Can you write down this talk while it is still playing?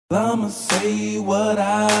I'ma say what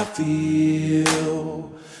I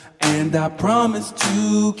feel, and I promise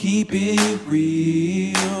to keep it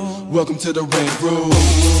real. Welcome to the Rant Room.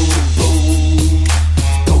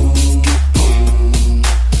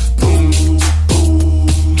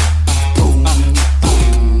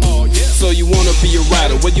 So you wanna be a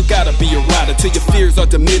rider, well you gotta be a rider till your fears are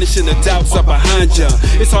diminishing, the doubts are behind ya.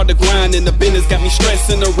 It's hard to grind and the business got me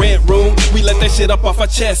stressed in the Rant Room. We let that shit up off our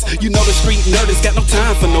chest. You know the street nerd has got no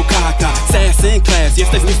time for no caca. Sass in class,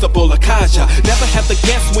 yes that's Mr. Bolakaja. Never have to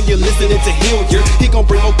guess when you're listening to Hilliard. He gon'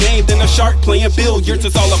 bring more game than a shark playing billiards.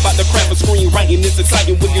 It's all about the craft of screenwriting. It's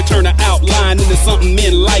exciting when you turn an outline into something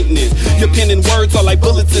enlightening. Your pen and words are like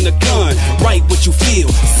bullets in a gun. Write what you feel,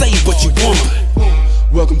 say what you want.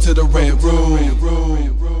 Welcome to the Rant Room.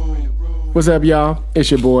 What's up, y'all?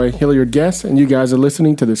 It's your boy, Hilliard Guest, and you guys are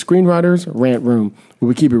listening to the Screenwriters Rant Room, where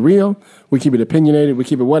we keep it real, we keep it opinionated, we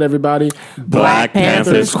keep it what, everybody? Black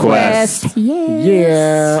Panther's Quest. Yes.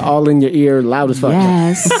 Yeah, all in your ear, loud as fuck.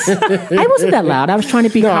 Yes. I wasn't that loud. I was trying to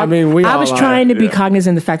be. I was trying to be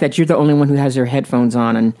cognizant of the fact that you're the only one who has your headphones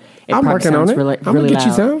on, and I'm working on it. Really, I'm gonna get loud.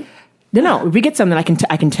 you some. No, if we get something, I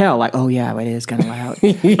can tell. Like, oh yeah, it is kind of loud.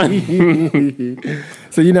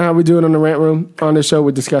 So you know how we do it on the Rant Room? On this show,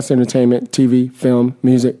 we discuss entertainment, TV, film,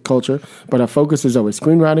 music, culture, but our focus is always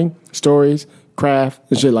screenwriting, stories, craft,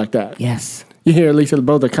 and shit like that. Yes. You hear Lisa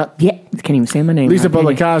Bolakaja? Yeah, can't even say my name. Lisa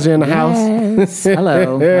Bolakaja in the house.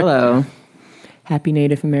 Hello, hello. Happy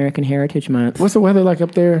Native American Heritage Month. What's the weather like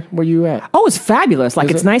up there where you at? Oh, it's fabulous.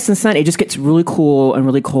 Like, it's nice and sunny. It just gets really cool and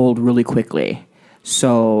really cold really quickly.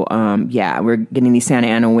 So, yeah, we're getting these Santa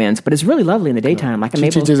Ana winds, but it's really lovely in the daytime. Like,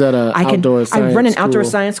 She teaches at an outdoor science I run an school. outdoor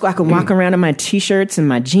science school. I can walk around in my T-shirts and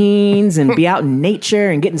my jeans and be out in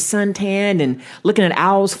nature and getting suntanned and looking at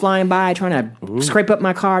owls flying by, trying to scrape up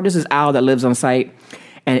my car. This is Owl that lives on site.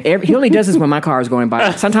 And he only does this when my car is going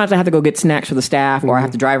by. Sometimes I have to go get snacks for the staff, or I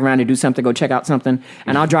have to drive around to do something, go check out something,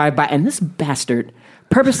 and I'll drive by. And this bastard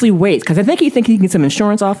purposely waits, because I think he thinks he can get some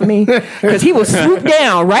insurance off of me, because he will swoop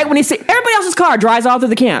down right when he sees everybody else's car drives all through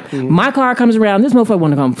the camp. My car comes around, this motherfucker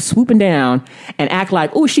want to come swooping down and act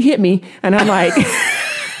like, oh, she hit me. And I'm like,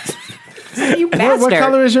 you bastard. What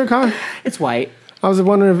color is your car? It's white. I was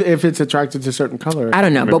wondering if it's attracted to a certain color. I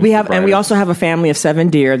don't know, but we also have a family of 7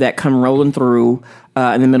 deer that come rolling through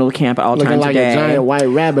in the middle of camp at all Looking times like of day. a giant white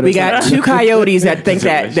rabbit. We got 2 coyotes that think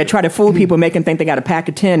that try to fool people, make them think they got a pack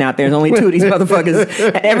of 10 out there. There's only 2 of these motherfuckers.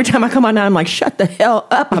 And every time I come on now, I'm like, shut the hell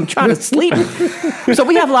up. I'm trying to sleep. So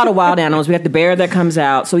we have a lot of wild animals. We have the bear that comes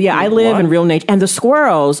out. So yeah, I live in real nature. And the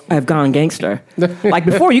squirrels have gone gangster. Like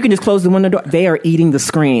before, you can just close the window door. They are eating the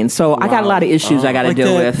screen. So I got a lot of issues I got to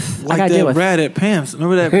deal with. Like that rat at Pam's.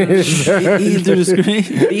 Remember that? Eating through the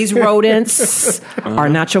screen. These rodents are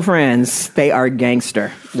not your friends. They are gangster.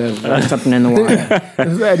 There's something in the water.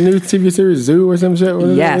 Is that a new TV series, Zoo or some shit?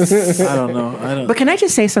 Yes. I don't know. But can I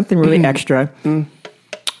just say something really extra?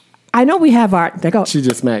 I know we have our... She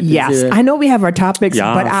just smacked. Yes. I know we have our topics,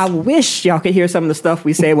 Yes. but I wish y'all could hear some of the stuff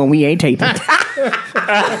we say when we ain't taping.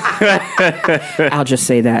 I'll just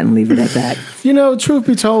say that and leave it at that. You know, truth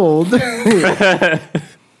be told,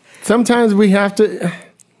 sometimes we have to...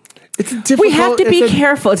 It's difficult. We have to be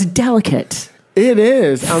careful. It's delicate. It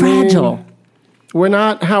is. Fragile. We're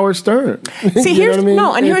not Howard Stern. See, You know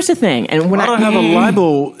what I mean? here's the thing. And when I don't have a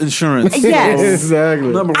libel insurance. Yes. Exactly.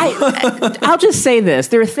 Number one. I'll just say this.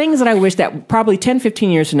 There are things that I wish that probably 10,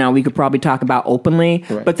 15 years from now we could probably talk about openly.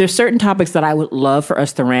 Right. But there's certain topics that I would love for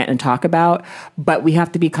us to rant and talk about. But we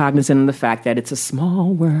have to be cognizant of the fact that it's a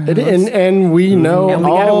small world. And we know and we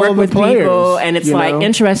got to all work the with players, people. And it's like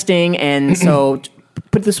interesting. And so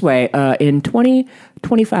put it this way. In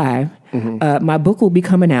 2025... my book will be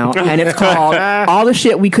coming out, and it's called All the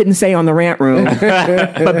Shit We Couldn't Say on the Rant Room.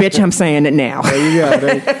 But bitch, I'm saying it now. There you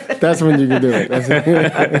go. That's when you can do it.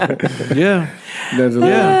 Yeah.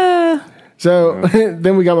 Yeah. So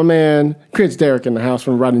then we got my man Chris Derrick in the house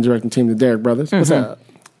from writing and directing team, the Derrick Brothers. What's up?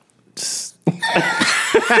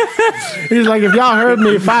 He's like, if y'all heard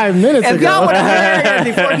me 5 minutes ago. If y'all would have heard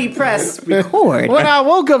it before he pressed record. When I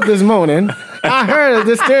woke up this morning, I heard a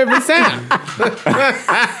disturbing sound.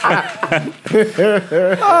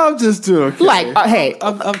 I'm just doing okay. Like, hey.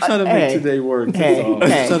 I'm trying to make today work. That's all.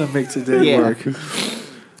 I'm trying to make today work.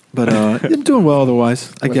 But I'm doing well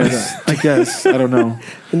otherwise, I guess. I don't know.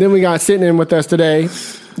 And then we got sitting in with us today,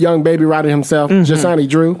 young baby writer himself, Jasani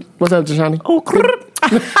Drew. What's up, Jasani? Oh,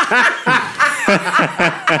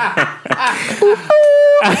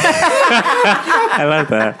 I like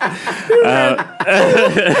that.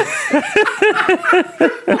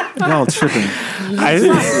 Y'all tripping. I'm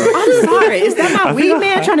sorry. Is that my weed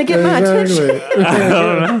man trying to get my attention? I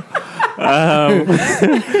don't know.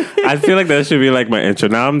 I feel like that should be like my intro.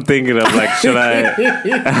 Now I'm thinking of like, should I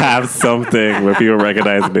have something where people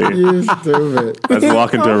recognize me? You stupid. Let's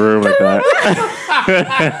walk into a room like that.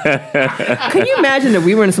 Can you imagine that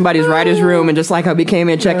we were in somebody's writer's room and just like how we came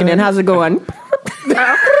in checking in, how's it going?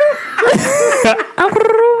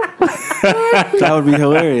 That would be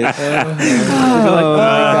hilarious. Oh my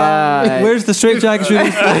God. Where's the straight jacket?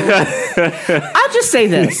 I'll just say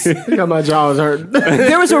this. I got my jaws hurt.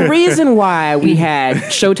 There was a reason why we had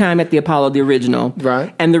Showtime at the Apollo, the original.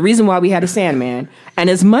 Right. And the reason why we had a Sandman. And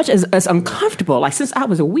as much as uncomfortable, like since I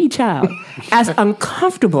was a wee child, as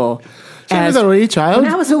uncomfortable As a wee child?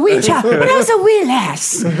 When I was a wee child. When I was a wee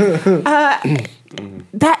lass.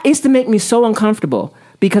 That is to make me so uncomfortable.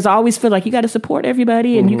 Because I always feel like you got to support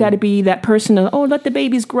everybody and you got to be that person of, let the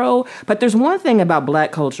babies grow. But there's one thing about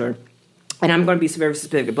black culture, and I'm going to be very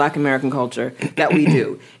specific, black American culture, that we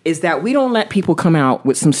do, is that we don't let people come out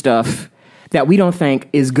with some stuff that we don't think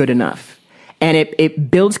is good enough. And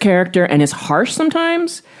it builds character and it's harsh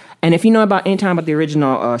sometimes. And if you know about any time about the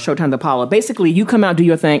original Showtime the Apollo, basically you come out, do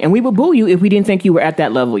your thing, and we would boo you if we didn't think you were at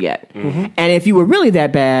that level yet. Mm-hmm. And if you were really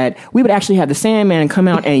that bad, we would actually have the Sandman come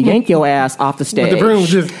out and yank your ass off the stage. But the broom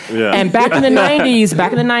was just... Yeah. And back in the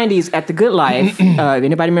 90s, at The Good Life, if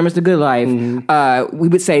anybody remembers The Good Life, we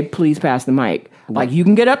would say, please pass the mic. Like, you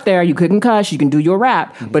can get up there, you couldn't cuss, you can do your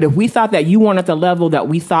rap. But if we thought that you weren't at the level that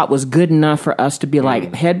we thought was good enough for us to be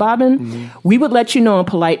like head bobbing, we would let you know in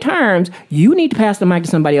polite terms, you need to pass the mic to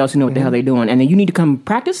somebody else who know what the hell they're doing. And then you need to come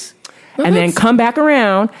practice and then come back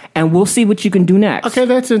around and we'll see what you can do next. Okay,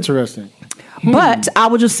 that's interesting. But I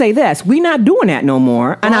will just say this, we're not doing that no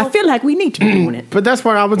more. And I feel like we need to be doing it. But that's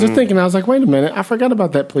why I was just thinking. I was like, wait a minute. I forgot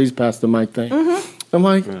about that please pass the mic thing. I'm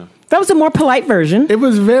like... That was a more polite version. It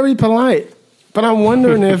was very polite. But I'm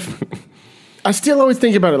wondering if... I still always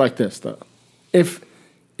think about it like this, though. If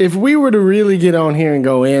we were to really get on here and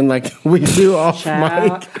go in like we do off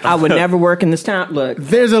mic... I would never work in this town. Look.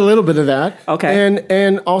 There's a little bit of that. Okay.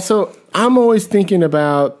 And also, I'm always thinking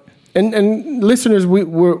about... And listeners,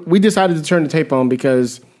 we decided to turn the tape on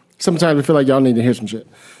because sometimes we feel like y'all need to hear some shit.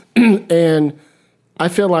 And I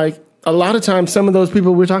feel like a lot of times some of those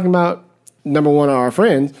people we're talking about, number one, are our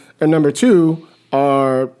friends, and number two...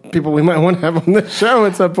 are people we might want to have on the show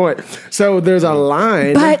at some point. So there's a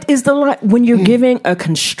line. But is the line when you're giving a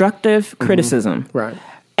constructive criticism. Right.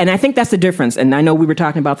 And I think that's the difference. And I know we were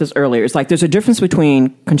talking about this earlier. It's like there's a difference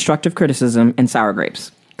between constructive criticism and sour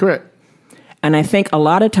grapes. Correct. And I think a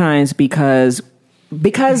lot of times because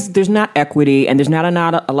there's not equity and there's not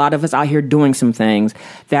a lot of us out here doing some things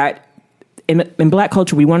that in black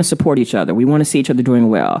culture, we want to support each other. We want to see each other doing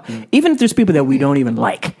well. Even if there's people that we don't even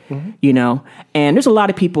like, you know? And there's a lot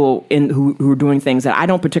of people who are doing things that I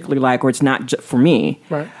don't particularly like or it's not for me.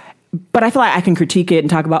 Right. But I feel like I can critique it and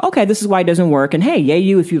talk about, okay, this is why it doesn't work. And hey, yay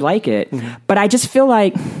you if you like it. But I just feel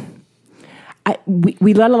like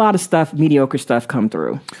we let a lot of mediocre stuff come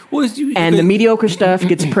through. And the mediocre stuff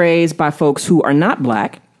gets praised by folks who are not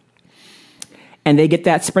black. And they get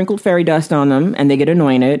that sprinkled fairy dust on them, and they get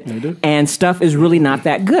anointed, and stuff is really not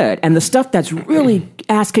that good. And the stuff that's really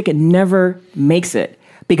ass-kicking never makes it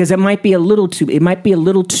because it might be a little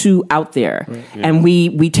too out there, and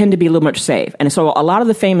we tend to be a little much safe. And so a lot of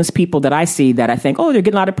the famous people that I see that I think, they're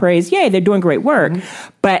getting a lot of praise, yay, they're doing great work,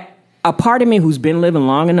 but a part of me who's been living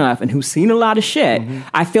long enough and who's seen a lot of shit,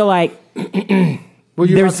 I feel like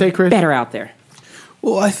there's better out there.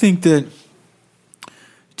 Well, I think that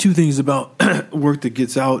two things about work that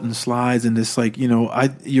gets out and slides and this, like,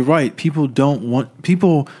 you're right.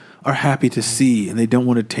 People are happy to see and they don't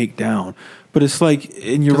want to take down. But it's like,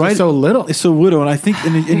 and you're right. It's so little. It's so little, and I think,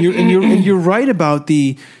 and you're right about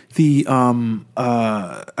the. I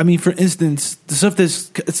mean, for instance, the stuff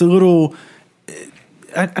it's a little.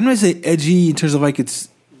 I'm not gonna say edgy in terms of like it's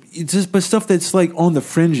just, but stuff that's like on the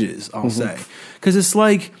fringes. I'll say, because it's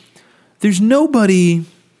like there's nobody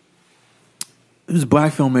who's a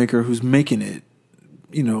black filmmaker who's making it,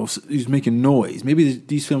 who's making noise. Maybe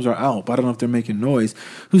these films are out, but I don't know if they're making noise.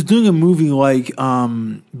 Who's doing a movie like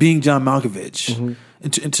Being John Malkovich,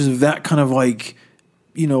 in terms of that kind of like,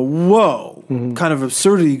 kind of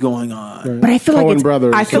absurdity going on. Right. But I feel Coen like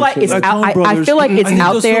Brothers. I feel like it's Like out. Coen Brothers. I feel like it's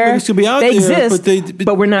out there. They exist, but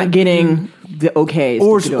but we're not getting the okays.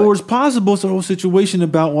 Or it's possible it's a whole situation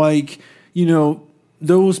about like,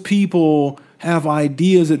 those people have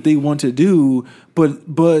ideas that they want to do, but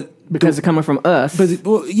because they're coming from us. But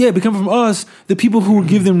coming from us, the people who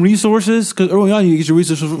give them resources, because early on you get your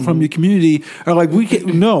resources from your community, are like,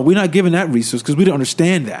 we're not giving that resource because we don't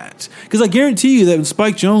understand that. Because I guarantee you that when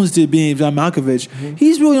Spike Jonze did Being John Malkovich,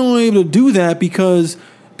 he's really only able to do that because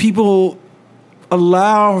people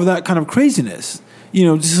allow for that kind of craziness. You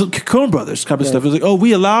know, just Coen Brothers type of stuff. It's like, oh,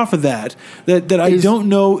 we allow for that. That I don't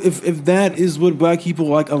know if that is what black people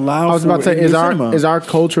like allow. I was about to say, is our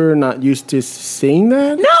culture not used to seeing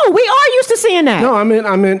that? No, we are used to seeing that. No, I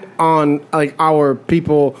meant on like our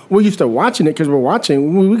people. We're used to watching it because we're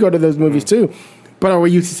watching. We go to those movies too, but are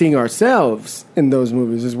we used to seeing ourselves in those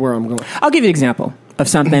movies? Is where I'm going. I'll give you an example of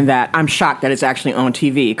something that I'm shocked that it's actually on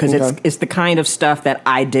TV because it's the kind of stuff that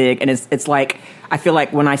I dig, and it's like. I feel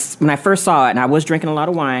like when I first saw it, and I was drinking a lot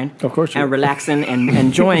of wine, of course, and relaxing and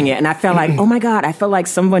enjoying it, and I felt like, oh my God, I felt like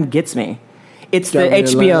someone gets me. It's the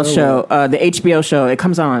HBO show. The HBO show. It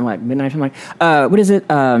comes on like midnight. I'm like, what is it?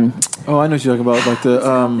 Oh, I know what you're talking about. Like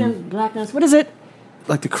the blackness. What is it?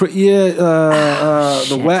 Like the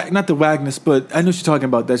not the Wagness, but I know what you're talking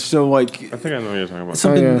about. That show, like I think I know what you're talking about.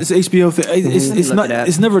 Something it's HBO thing. It's not.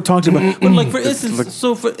 It's never talked about. But like for instance,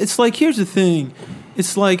 it's like here's the thing.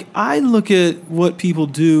 It's like I look at what people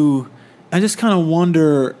do, I just kind of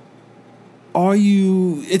wonder,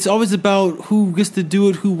 it's always about who gets to do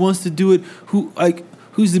it, who wants to do it,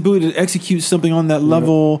 who's the ability to execute something on that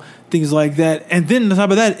level, things like that. And then on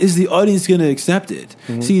top of that, is the audience going to accept it?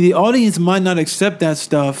 Mm-hmm. See, the audience might not accept that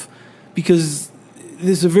stuff because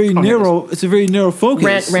there's a very narrow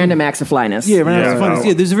focus. Random acts of flyness. Yeah, random acts of flyness.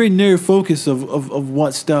 Yeah, there's a very narrow focus of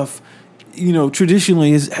what stuff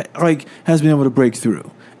traditionally has been able to break through.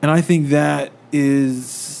 And I think that's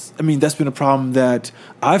been a problem that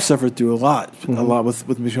I've suffered through a lot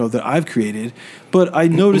with Michelle that I've created. But I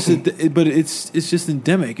notice but it's just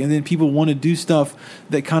endemic. And then people want to do stuff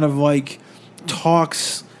that kind of like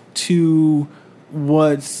talks to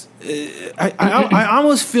what's. I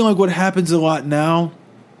almost feel like what happens a lot now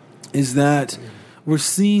is that we're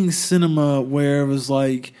seeing cinema where it was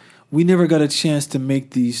like we never got a chance to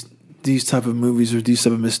make these type of movies or these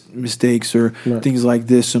type of mistakes or things like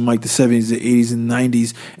this from like the 70s, the 80s, and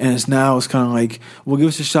 90s, and it's kind of like, well, give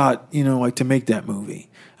us a shot, like to make that movie.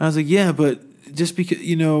 And I was like, yeah, but just because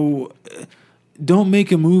don't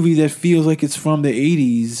make a movie that feels like it's from the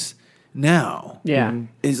 80s now. Yeah,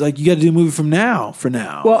 it's like you got to do a movie from now for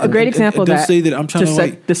now. Well, a great example of that. Don't say that I'm trying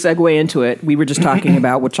to the segue into it. We were just talking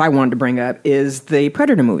about, which I wanted to bring up, is the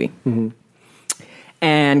Predator movie. Mm-hmm.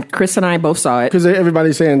 And Chris and I both saw it. Because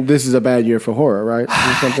everybody's saying this is a bad year for horror, right?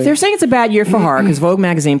 They're saying it's a bad year for horror because Vogue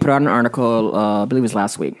magazine put out an article, I believe it was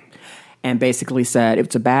last week, and basically said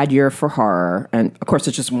it's a bad year for horror. And of course,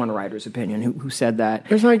 it's just one writer's opinion who said that.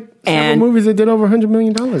 There's like several movies that did over $100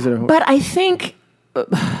 million in horror. But I think...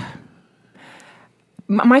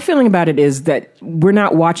 my feeling about it is that we're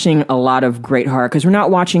not watching a lot of great horror because we're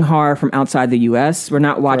not watching horror from outside the U.S. We're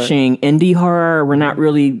not watching indie horror. We're not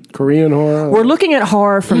really... Korean horror. We're looking at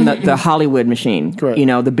horror from the Hollywood machine. Correct.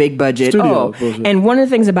 The big budget. Studio. And one of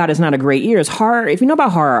the things about it's not a great year is horror. If you know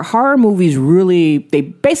about horror movies they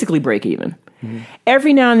basically break even. Mm-hmm.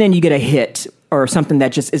 Every now and then you get a hit or something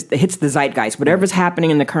that just hits the zeitgeist. Whatever's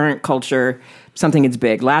happening in the current culture, something gets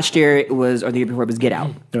big. Last year it was, or the year before it was Get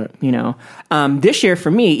Out. Right. This year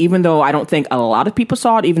for me, even though I don't think a lot of people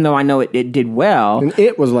saw it, even though I know it did well. And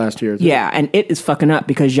It was last year. Yeah, and It is fucking up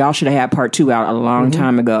because y'all should have had part 2 out a long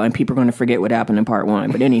time ago, and people are going to forget what happened in part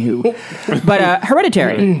 1. But anywho. But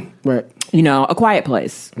Hereditary. Right. A Quiet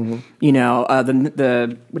Place. Mm-hmm.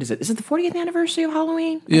 The what is it? Is it the 40th anniversary of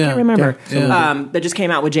Halloween? I can't remember. Yeah. That just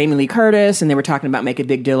came out with Jamie Lee Curtis, and they were talking about making a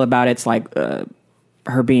big deal about it. It's like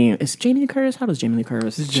her being is Jamie Lee Curtis? How does Jamie Lee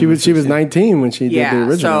Curtis? She was 19 when she did the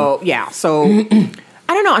original. So I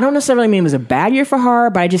don't know. I don't necessarily mean it was a bad year for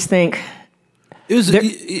horror, but I just think it was. It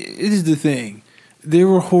is the thing. There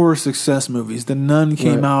were horror success movies. The Nun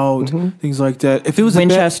came out, things like that. If it was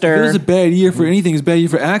Winchester, if it was a bad year for anything, it's a bad year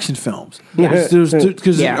for action films. Because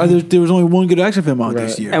there was only one good action film out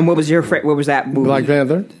this year. And what was that movie? Black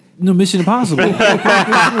Panther. No, Mission Impossible.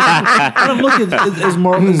 I don't look at as the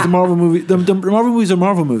Marvel movie. The Marvel movies are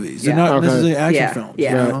Marvel movies. They're not necessarily action films.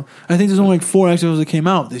 Yeah. I think there's only like 4 action films that came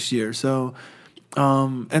out this year. So,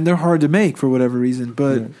 and they're hard to make for whatever reason.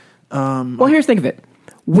 But well, here's think of it.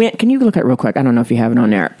 Can you look at it real quick? I don't know if you have it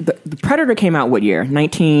on there. The Predator came out what year?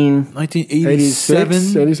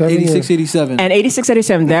 1987? 86, 87. And 86,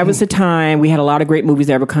 87, that was the time we had a lot of great movies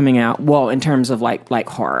that were coming out. Well, in terms of like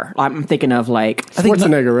horror. I'm thinking of like...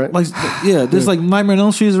 Schwarzenegger, right? There's like Nightmare on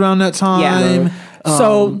Elm Street around that time. Yeah.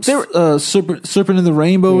 So Serpent in the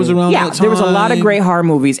Rainbow was around that time. There was a lot of great horror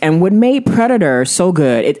movies. And what made Predator so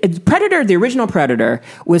good... Predator, the original Predator,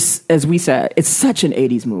 was, as we said, it's such an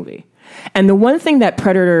 80s movie. And the one thing that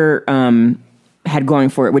Predator had going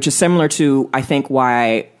for it, which is similar to, I think,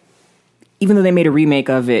 why even though they made a remake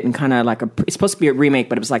of it and kind of like it's supposed to be a remake,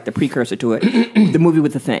 but it was like the precursor to it, the movie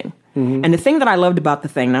with The Thing. And the thing that I loved about The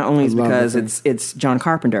Thing, not only is because it's John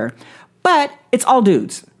Carpenter, but it's all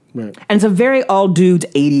dudes. Right. And it's a very all dudes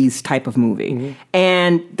 80s type of movie.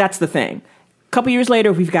 And that's the thing. A couple years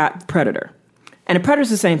later, we've got Predator. And the Predator's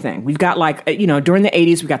the same thing. We've got during the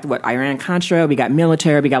 80s, we got Iran-Contra, we got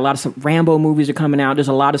military, we got a lot of Rambo movies are coming out. There's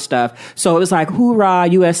a lot of stuff. So it was like, hoorah,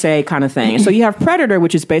 USA kind of thing. And so you have Predator,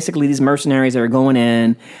 which is basically these mercenaries that are going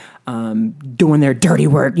in, doing their dirty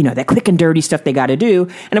work, that quick and dirty stuff they got to do.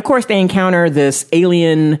 And of course, they encounter this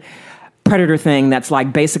alien predator thing that's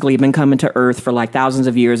like basically been coming to Earth for like thousands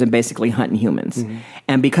of years and basically hunting humans.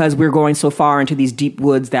 And because we're going so far into these deep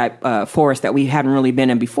woods, that forest that we hadn't really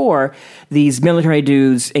been in before, these military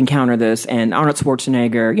dudes encounter this, and Arnold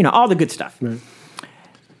Schwarzenegger, all the good stuff. Right.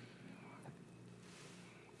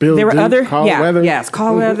 Bill there were Duke, other, Carl Weathers. Yes,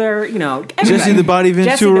 Carl Weather, Jesse the Body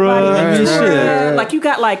Ventura. Ventura. Like you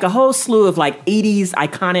got like a whole slew of like 80s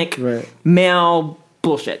iconic male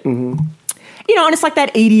bullshit. And it's like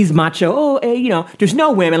that 80s macho, there's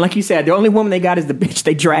no women. Like you said, the only woman they got is the bitch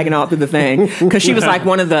they dragging out through the thing. Because she was like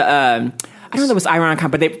one of the, I don't know if it was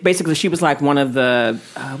Iran-Contra, but she was like one of the,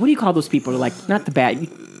 what do you call those people? Like, not the bad.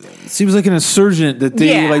 She was like an insurgent that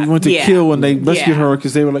they went to kill when they rescued her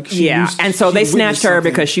because they were like, and so they snatched her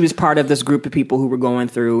because she was part of this group of people who were going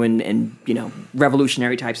through and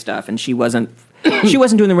revolutionary type stuff, and she wasn't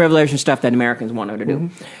doing the revolution stuff that Americans wanted her to do.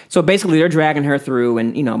 So basically, they're dragging her through,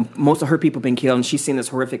 and most of her people have been killed, and she's seen this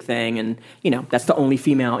horrific thing, and that's the only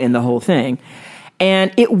female in the whole thing.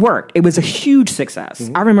 And it worked. It was a huge success.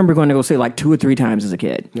 I remember going to go see it like 2 or 3 times as a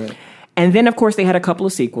kid. Yeah. And then, of course, they had a couple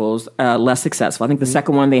of sequels, less successful. I think the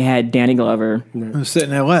second one, they had Danny Glover. It was set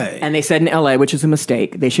in L.A. And they said in L.A., which is a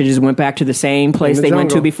mistake. They should have just went back to the same place they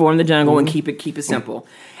went to before in the jungle and keep it simple.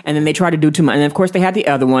 And then they tried to do too much. And then, of course, they had the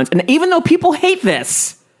other ones. And even though people hate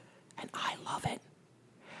this, and I love it,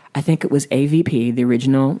 I think it was AVP, the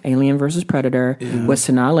original Alien vs. Predator, with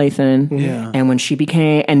Sanaa Lathan. Yeah. And when she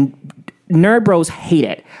became... and nerd bros hate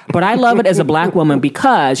it, but I love it as a black woman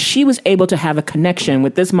because she was able to have a connection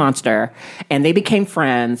with this monster, and they became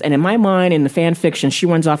friends. And in my mind, in the fan fiction, she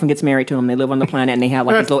runs off and gets married to him. They live on the planet, and they have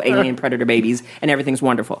like these little alien predator babies, and everything's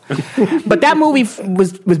wonderful. But that movie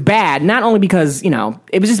was bad, not only because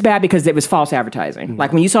it was just bad because it was false advertising.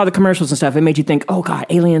 Like when you saw the commercials and stuff, it made you think, oh god,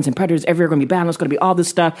 aliens and predators everywhere going to be bad. It's going to be all this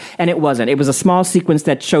stuff, and it wasn't. It was a small sequence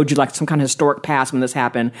that showed you like some kind of historic past when this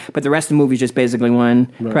happened, but the rest of the movie is just basically one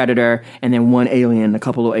predator and then one alien, a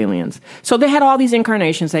couple of aliens. So they had all these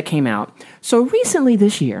incarnations that came out. So recently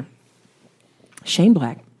this year, Shane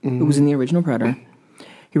Black, who was in the original Predator,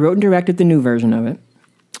 he wrote and directed the new version of it.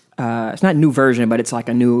 It's not a new version, but it's like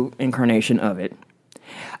a new incarnation of it.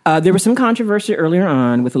 There was some controversy earlier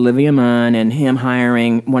on with Olivia Munn and him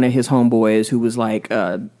hiring one of his homeboys who was like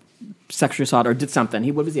sexual assault or did something.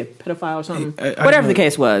 What was he, a pedophile or something? Whatever the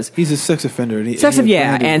case was. He's a sex offender.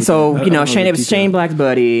 And so, it was Shane Black's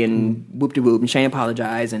buddy and whoop-de-whoop, and Shane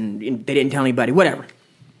apologized, and they didn't tell anybody, whatever.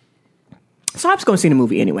 So I was going to see the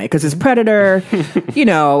movie anyway, because it's Predator,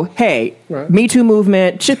 hey, Me Too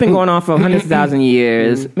movement, shit's been going on for hundreds of thousands of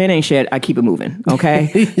years. Man, ain't shit, I keep it moving,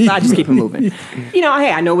 okay? So I just keep it moving.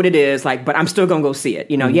 Hey, I know what it is, but I'm still going to go see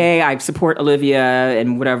it. Yay, I support Olivia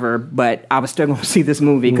and whatever, but I was still going to see this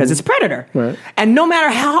movie because it's Predator. Right. And no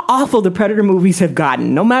matter how awful the Predator movies have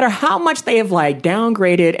gotten, no matter how much they have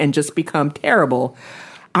downgraded and just become terrible,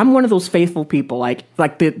 I'm one of those faithful people, like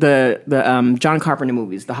the John Carpenter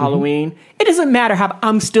movies, the Halloween. It doesn't matter how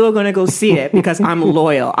I'm still going to go see it because I'm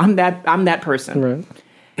loyal. I'm that person.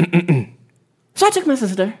 Right. So I took my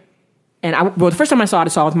sister, and the first time I saw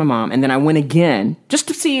it with my mom, and then I went again just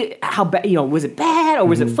to see how bad. Was it bad or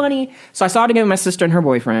was it funny? So I saw it again with my sister and her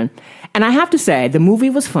boyfriend, and I have to say the movie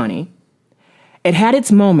was funny. It had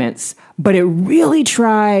its moments, but it really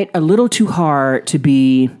tried a little too hard to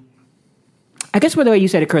be. I guess the way you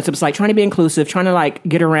said it, Chris, it was like trying to be inclusive, trying to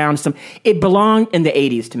get around some. It belonged in the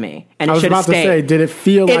 80s to me, and it should have stayed. I was about to say, did it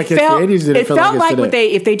feel like it's the 80s? Did it feel like it's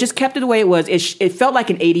today? If they just kept it the way it was, it felt like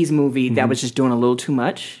an 80s movie that was just doing a little too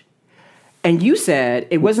much. And you said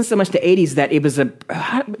it wasn't so much the 80s that it was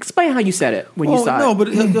explain how you said it when you saw it. No, but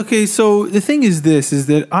okay. So the thing is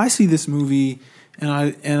that I see this movie and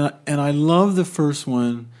I love the first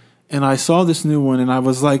one. And I saw this new one, and I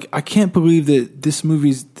was like, I can't believe that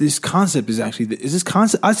this concept is actually, is this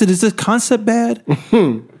concept? I said, is this concept bad?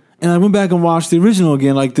 And I went back and watched the original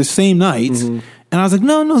again, the same night. And I was like,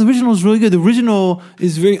 no, the original is really good. The original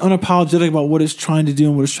is very unapologetic about what it's trying to do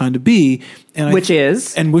and what it's trying to be. Which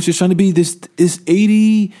is trying to be this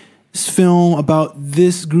 80s film about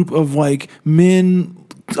this group of men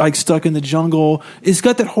like stuck in the jungle. It's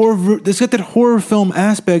got that horror film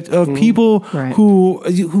aspect of people Right.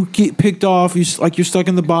 who get picked off. You're stuck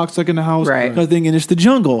in the box, stuck in the house, Right. kind of thing, and it's the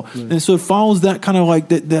jungle. And so it follows that kind of like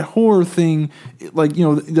that horror thing, like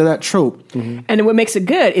that trope. And what makes it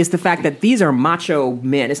good is the fact that these are macho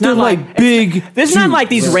men. It's They're not like big. It's not dudes. like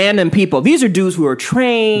these random people. These are dudes who are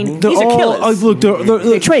trained. They're These are all- killers. look,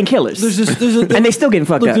 They're trained killers. And they still getting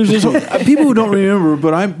fucked up. There's this, people who don't remember,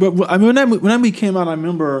 but I mean, when that movie came out, I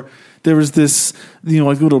remember there was this,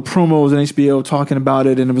 like little promos on HBO talking about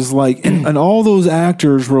it, and it was like, and all those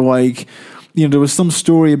actors were like, there was some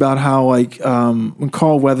story about how like when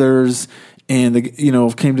Carl Weathers and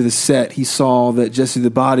came to the set, he saw that Jesse the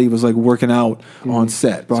Body was like working out on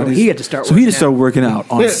set. So he had to start So he had to working start working out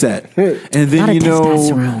on set, and Lot then of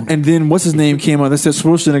testosterone. and then what's his name came on. That said,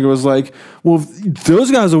 Schwarzenegger was like, "Well, if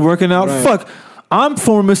those guys are working out. Fuck, I'm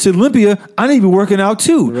former Miss Olympia. I need to be working out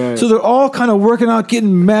too." Right. So they're all kind of working out,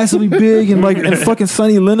 getting massively big, and and fucking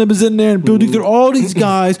Sonny Linham is in there, and Bill Duke. They're all these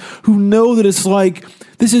guys who know that it's like,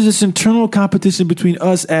 this is this internal competition between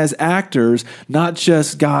us as actors, not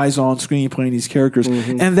just guys on screen playing these characters.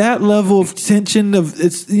 And that level of tension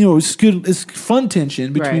it's good, it's fun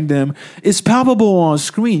tension between Right. them. It's palpable on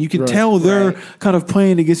screen. You can tell they're kind of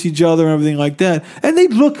playing against each other and everything like that. And they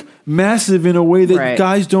look massive in a way that Right.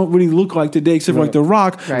 guys don't really look like today, except for like The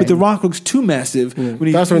Rock. Right. But The Rock looks too massive.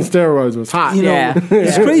 When That's when steroids was hot. Yeah.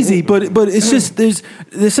 it's crazy, but it's just there's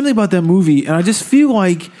something about that movie, and I just feel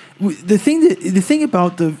like the thing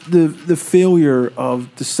about the failure of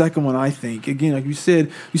the second one, I think, again, like you said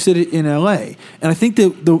it in L.A., and I think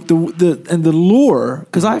that the lore,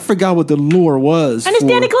 because I forgot what the lore was, And it's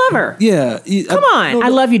Danny Glover. Yeah, Come on. I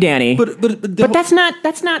love you, Danny. but that's not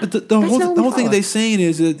but the whole thing they're saying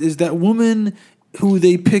is that woman who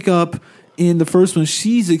they pick up in the first one,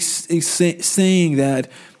 she's saying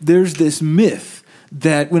that there's this myth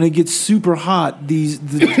that when it gets super hot,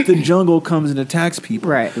 the jungle comes and attacks people.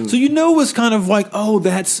 Right. So it's kind of like, oh,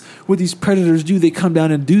 that's what these predators do. They come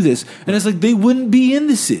down and do this. And it's like they wouldn't be in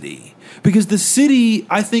the city. Because the city,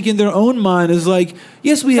 I think in their own mind, is like,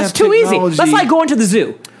 yes, we That's have too easy. technology. That's like going to the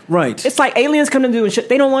zoo. Right. It's like aliens come to do and shit.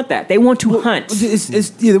 They don't want that. They want to hunt.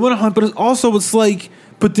 They want to hunt, but it's like,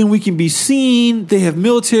 but then we can be seen. They have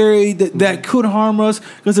military that could harm us,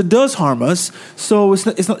 because it does harm us. So it's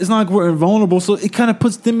not like we're invulnerable. So it kind of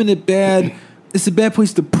puts them in it's a bad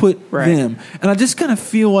place to put them. And I just kind of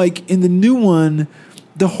feel like in the new one,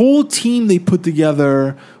 the whole team they put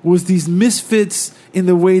together was these misfits in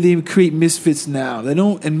the way they create misfits now.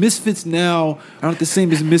 And misfits now aren't the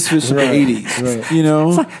same as misfits from the 80s.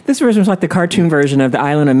 Right. This version was like the cartoon version of the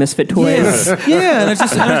Island of Misfit Toys. Yeah, and I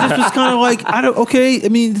just was kind of like, I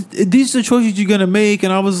mean, these are the choices you're gonna make,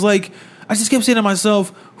 and I was like, I just kept saying to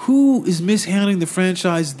myself, who is mishandling the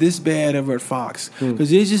franchise this bad over at Fox? Because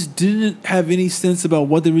they just didn't have any sense about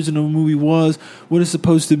what the original movie was, what it's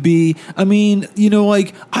supposed to be. I mean,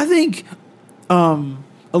 I think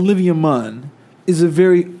Olivia Munn is a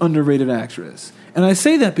very underrated actress. And I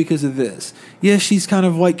say that because of this. Yes, she's kind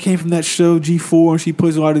of like came from that show G4, and she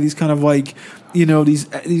plays a lot of these kind of like,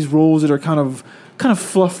 these roles that are kind of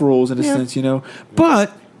fluff roles in a sense,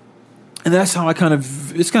 But, and that's how it's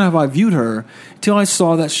kind of how I viewed her until I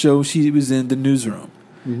saw that show she was in, The Newsroom.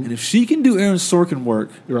 And if she can do Aaron Sorkin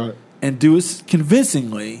work and do it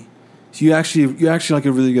convincingly, you're actually like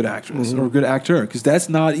a really good actress or a good actor, because that's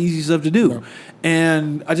not easy stuff to do. No.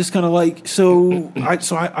 And I just kind of like,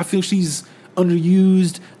 I feel she's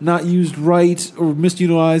underused, not used right, or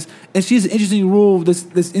misutilized, and she has an interesting role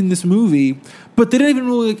that's in this movie, but they didn't even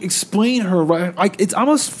really explain her right. Like, it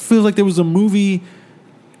almost feels like there was a movie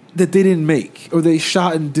that they didn't make, or they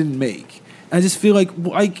shot and didn't make. I just feel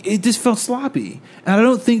like it just felt sloppy, and I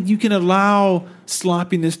don't think you can allow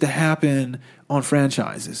sloppiness to happen on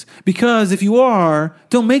franchises, because if you are,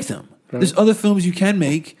 don't make them. Right. There's other films you can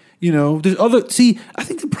make. There's other. See, I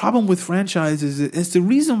think the problem with franchises is the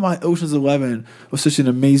reason why Ocean's 11 was such an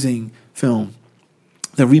amazing film,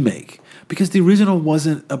 the remake, because the original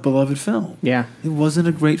wasn't a beloved film. Yeah, it wasn't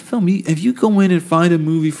a great film. If you go in and find a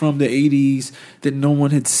movie from the 80s that no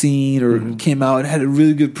one had seen or came out and had a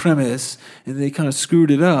really good premise, and they kind of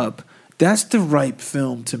screwed it up, that's the right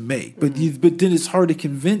film to make. But then it's hard to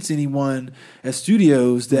convince anyone at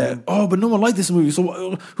studios that, but no one liked this movie,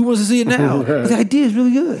 so who wants to see it now? But the idea is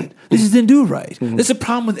really good. They just didn't do it right. That's the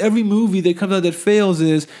problem with every movie that comes out that fails.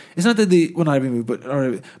 Is it's not that not every movie,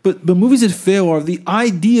 but movies that fail are the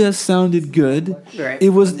idea sounded good. Right. It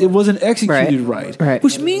wasn't executed right.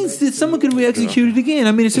 Which means that someone could re-execute it again.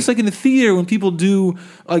 I mean, it's just like in the theater when people do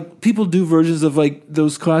versions of like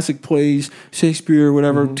those classic plays, Shakespeare or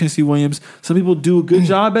whatever, Tennessee Williams. times. Some people do a good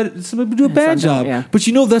job at it. Some people do a bad some don't, job. yeah.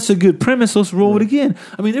 But that's a good premise. Let's roll it again.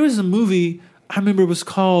 I mean, there was a movie I remember it was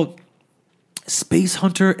called Space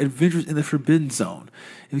Hunter Adventures in the Forbidden Zone.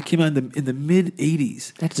 It came out in the mid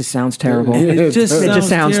 '80s. That just sounds terrible. It just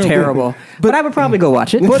sounds terrible. But I would probably go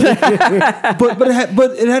watch it. But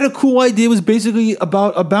it had a cool idea. It was basically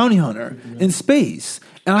about a bounty hunter in space.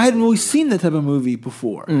 And I hadn't really seen that type of movie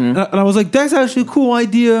before. And I was like, that's actually a cool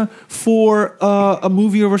idea for a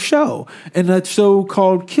movie or a show. And that show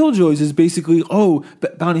called Killjoys is basically,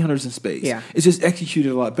 bounty hunters in space. Yeah. It's just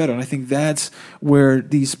executed a lot better. And I think that's where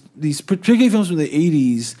these particularly films from the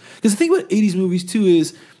 80s, because the thing about 80s movies too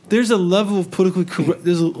is there's a level of political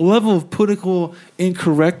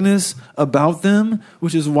incorrectness about them,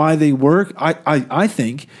 which is why they work. I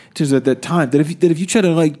think just at that time that if you try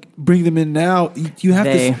to like bring them in now, you have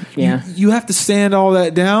you have to sand all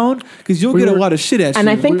that down because you'll get a lot of shit at you. And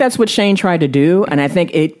I think that's what Shane tried to do, and I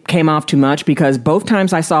think it came off too much because both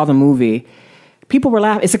times I saw the movie, people were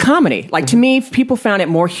laughing. It's a comedy. Like to me, people found it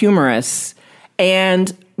more humorous.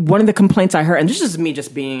 And one of the complaints I heard, and this is me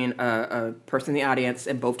just being a person in the audience,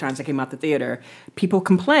 and both times I came out the theater, people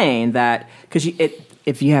complain that, because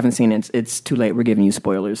if you haven't seen it, it's too late. We're giving you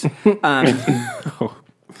spoilers.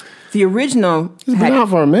 The original It's been out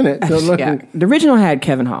for a minute. the original had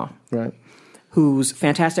Kevin Hall, Right. who's a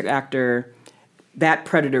fantastic actor. That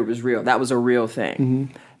Predator was real. That was a real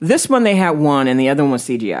thing. This one, they had one, and the other one was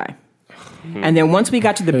CGI. And then once we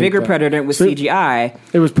got to the bigger Predator, it was CGI.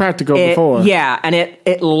 It was practical before. Yeah, and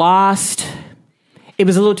it lost. It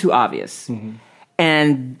was a little too obvious.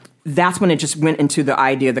 And that's when it just went into the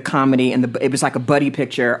idea of the comedy, and it was like a buddy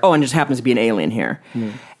picture. Oh, and it just happens to be an alien here.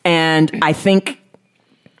 And I think,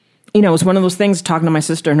 it was one of those things, talking to my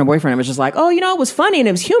sister and her boyfriend, it was just like, it was funny and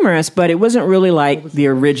it was humorous, but it wasn't really like the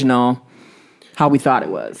original, how we thought it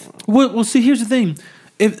was. Well, see, here's the thing.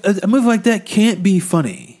 If a movie like that can't be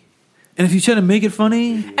funny, and if you try to make it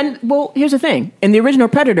funny... And, here's the thing. In the original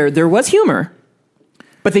Predator, there was humor,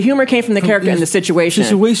 but the humor came from the character and the situation.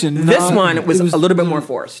 This one was a little bit more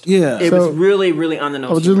forced. Yeah. It was really, really on the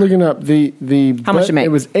nose. I was just looking up the How much it made?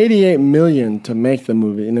 It was $88 million to make the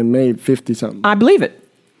movie, and it made 50-something I believe it.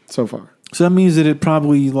 so far. So that means that it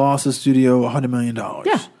probably lost the studio $100 million.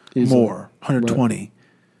 Yeah. Easily. More. 120.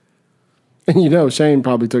 Right. And Shane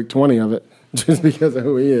probably took 20 of it just because of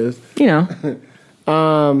who he is.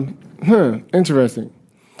 Interesting.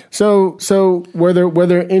 So were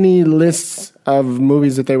there any lists of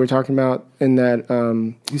movies that they were talking about in that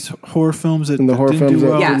These horror films that in the horror didn't films do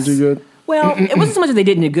that well? didn't do good? Well, it wasn't so much that they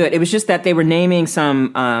didn't do good. It was just that they were naming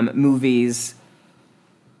some movies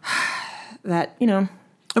that,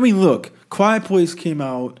 I mean, look, Quiet Place came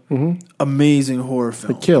out, amazing horror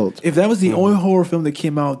film. It killed. If that was the only horror film that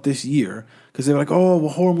came out this year, because they were like,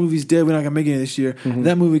 horror movie's dead, we're not going to make it this year.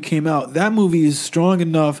 That movie came out. That movie is strong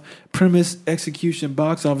enough, premise, execution,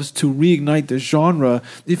 box office, to reignite the genre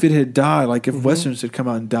if it had died, like if Westerns had come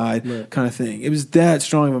out and died, kind of thing. It was that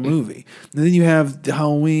strong of a movie. And then you have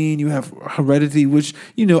Halloween, you have Heredity, which,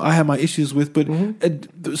 I have my issues with, but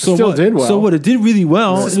Still did well. So what? It did really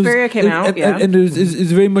well. Suspiria came out, and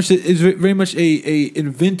it's very much a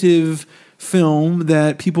inventive film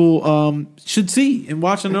that people should see and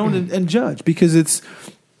watch on their own and judge, because it's,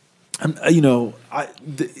 you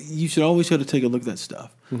should always try to take a look at that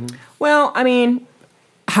stuff. Well, I mean,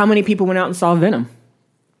 how many people went out and saw Venom?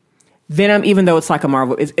 Venom, even though it's like a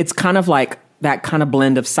Marvel, it's kind of like that kind of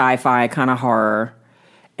blend of sci-fi, kind of horror.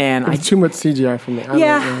 And It's too much CGI for me.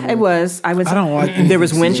 It was. I don't like There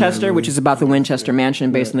was anything Winchester, CGI, which is about the Winchester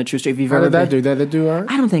Mansion based on the true story. If you've How ever did that been- do? Did it do all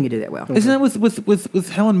right? I don't think it did that well. Isn't that with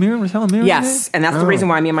Helen Mirren? Was Helen Mirren? Yes, in and that's the reason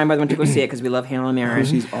why me and my mother went to go see it, because we love Helen it? Mirren.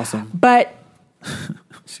 She's awesome. But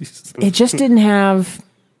it just didn't have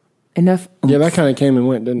enough. Yeah, that kind of came and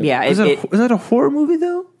went, didn't it? Yeah, Was that a horror movie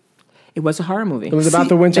though? it was a horror movie. It was about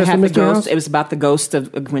the They Winchester had the Mystery ghost. House? It was about the ghost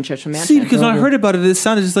of Winchester Mansion. See, because when I heard about it, it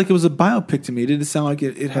sounded just like it was a biopic to me. It didn't sound like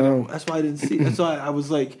it had. Oh. That's why I didn't see. That's why I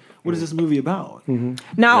was like, "What is this movie about?"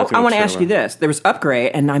 Now, Nothing I want to to ask show you her. this. There was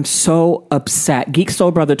Upgrade, and I'm so upset. Geek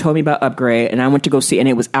Soul Brother told me about Upgrade, and I went to go see it, and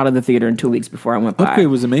it was out of the theater in 2 weeks before I went by. Upgrade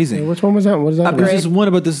was amazing. Which one was that? What is that? Upgrade. There's this one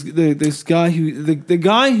about this guy who the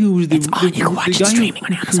guy who was It's on. You can watch it streaming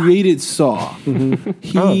on Amazon. created Saw.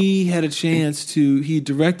 He had a chance to. He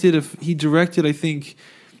directed I think.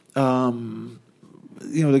 So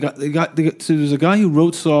there's a guy who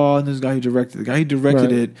wrote Saw and there's a guy who directed. The guy who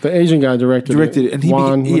directed it The Asian guy directed it, and he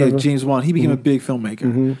Wan, became, whatever. James Wan. He became a big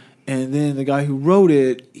filmmaker. And then the guy who wrote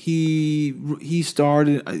it, he starred.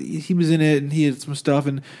 He was in it, and he had some stuff,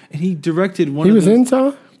 and he directed one. He of was those- in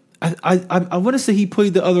Saw? I want to say he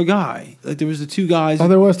played the other guy. Like there was the two guys. Oh,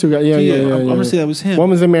 there was two guys. Yeah. I'm gonna say that was him.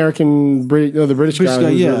 One was American, the British guy.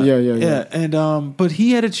 Yeah. And but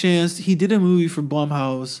he had a chance. He did a movie for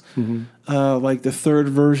Blumhouse, like the third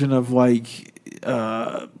version of like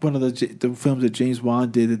one of the films that James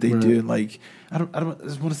Wan did that they did. Like I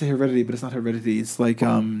want to say Heredity, but it's not Heredity. It's like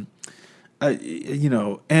And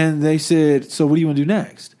they said, so what do you want to do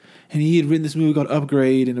next? And he had written this movie called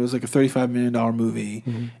Upgrade, and it was like a $35 million movie.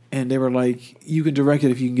 Mm-hmm. And they were like, you can direct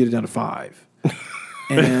it if you can get it down to 5.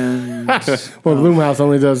 And Blumhouse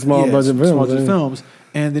only does small budget films.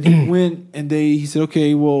 And then he went and he said,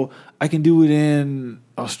 okay, well, I can do it in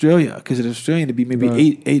Australia, because in Australian it'd be maybe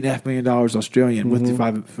 $8.5 million Australian with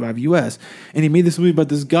the 5 US. And he made this movie about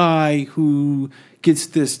this guy who gets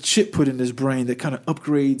this chip put in his brain that kind of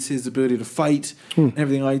upgrades his ability to fight and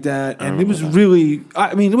everything like that. And it was really,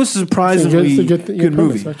 it was a surprisingly good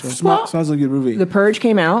movie. Surprisingly good movie. The Purge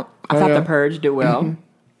came out. I thought The Purge did well. Mm-hmm.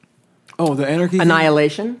 Oh, the Anarchy thing?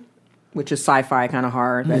 Annihilation, which is sci-fi kind of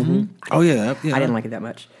horror. Oh, yeah. I didn't like it that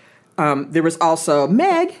much. There was also The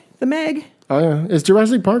Meg. Oh, yeah. Is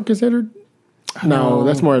Jurassic Park considered? No,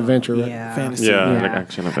 that's more adventure, right? Yeah. Fantasy. Yeah, like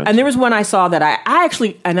action adventure. And there was one I saw that I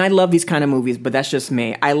actually, and I love these kind of movies, but that's just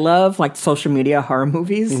me. I love like social media horror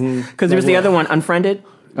movies, because there's the other one, Unfriended.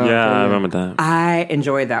 I remember that. I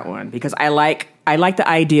enjoyed that one because I like the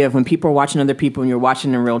idea of when people are watching other people and you're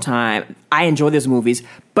watching in real time. I enjoy those movies,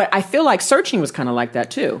 but I feel like Searching was kind of like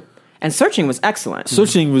that too. And Searching was excellent.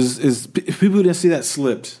 Searching is if people who didn't see that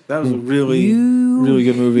slipped. That was a really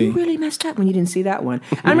good movie. You really messed up when you didn't see that one.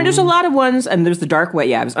 I mean, there's a lot of ones, and there's the Dark Web.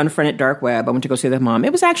 Yeah, it was Unfriended Dark Web. I went to go see that with Mom.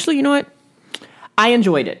 It was actually, you know what? I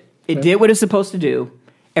enjoyed it. It did what it's supposed to do.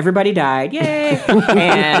 Everybody died. Yay.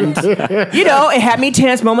 And, it had me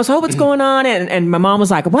tense moments. Oh, what's going on? And my mom was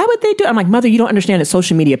like, why would they do it? I'm like, Mother, you don't understand. It's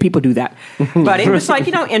social media. People do that. But it was like,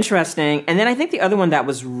 interesting. And then I think the other one that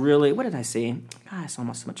was really, what did I see? God, I saw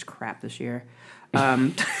so much crap this year.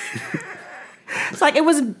 It's like, it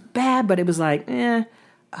was bad, but it was like,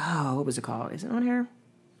 Oh, what was it called? Is it on here?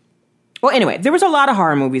 Well, anyway, there was a lot of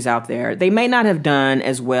horror movies out there. They may not have done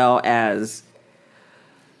as well as...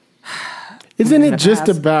 Isn't it just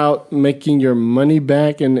about making your money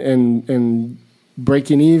back and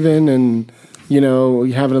breaking even and,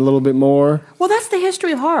 having a little bit more? Well, that's the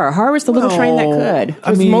history of horror. Horror is the little train that could.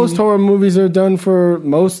 I mean, most horror movies are done for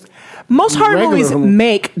most horror movies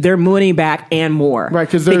make their money back and more. Right,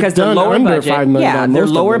 because they're lower under budget. $5 million. Yeah, they're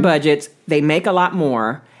lower budgets. They make a lot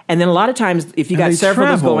more. And then a lot of times, if you got several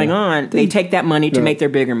of those going on, they take that money to make their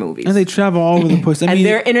bigger movies. And they travel all over the place. And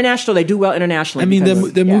they're international. They do well internationally. I mean,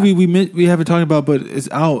 the movie we haven't talked about, but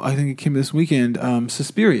it's out. I think it came this weekend.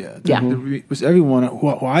 Suspiria. Yeah. Which everyone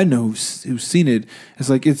who I know who's seen it is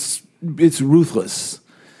like it's ruthless,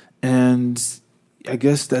 and I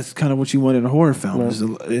guess that's kind of what you want in a horror film. Right.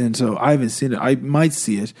 And so I haven't seen it. I might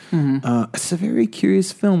see it. It's a very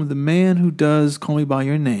curious film. The man who does Call Me By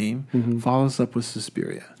Your Name follows up with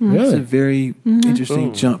Suspiria. Really? It's a very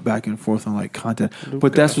interesting jump back and forth on like content.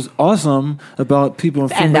 But that's what's awesome about people in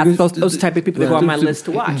film. And that's those type of people that go on my list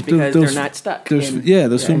to watch because they're not stuck. Those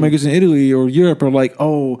filmmakers in Italy or Europe are like,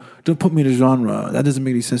 oh, don't put me in a genre. That doesn't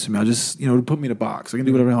make any sense to me. I'll just, put me in a box. I can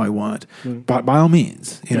do whatever I want. By all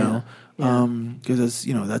means, you know. Because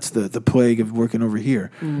that's the plague of working over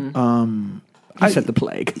here. I said the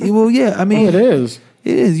plague. Well, yeah, I mean, it is.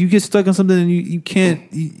 It is. You get stuck on something and you can't.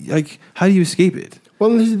 How do you escape it?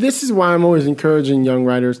 Well, this is why I'm always encouraging young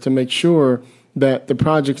writers to make sure that the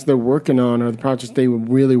projects they're working on are the projects they would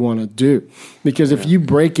really want to do. Because if you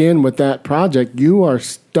break in with that project, you are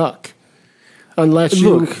stuck. Unless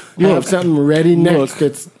you have something ready next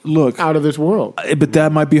that's out of this world. But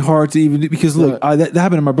that might be hard to even do because that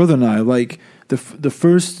happened to my brother and I. Like the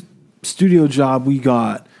first studio job we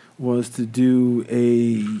got was to do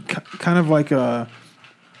a kind of like a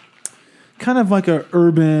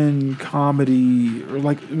urban comedy or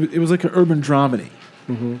it was like an urban dramedy,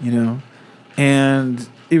 and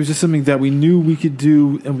it was just something that we knew we could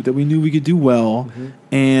do and that we knew we could do well,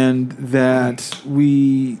 and that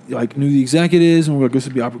we knew the executives and we were like, this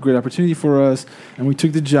would be a great opportunity for us, and we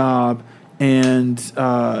took the job and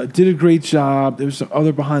did a great job. There was some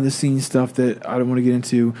other behind the scenes stuff that I don't want to get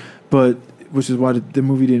into, but which is why the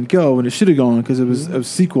movie didn't go, and it should have gone because it was a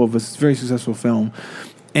sequel of a very successful film,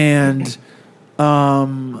 and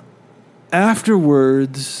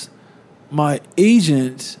afterwards, my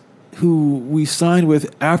agent, who we signed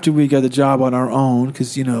with after we got the job on our own,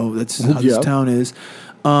 because that's how this town is.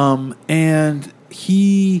 And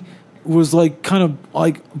he was like kind of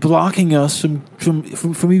like blocking us from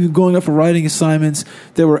even going up for writing assignments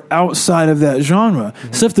that were outside of that genre,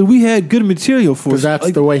 stuff that we had good material for. Because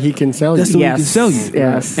that's the way he can sell you. That's the way he can sell you.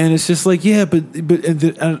 Yes. And it's just like,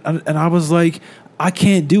 and I was like, I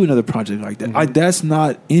can't do another project like that. That's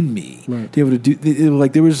not in me to be able to do.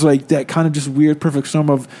 Like there was like that kind of just weird perfect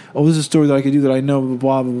storm of, oh, this is a story that I can do that I know,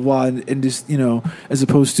 blah blah blah, and just as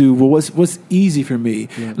opposed to, well, what's easy for me?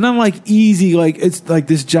 And I'm like easy, like it's like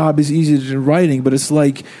this job is easier than writing, but it's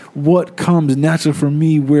like what comes natural for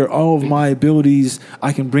me, where all of my abilities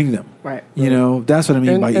I can bring them. Right. That's what I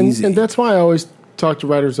mean by easy. And that's why I always talk to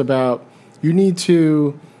writers about you need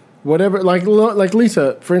to. Whatever, like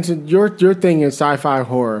Lisa, for instance, your thing is sci-fi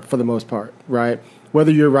horror for the most part, right?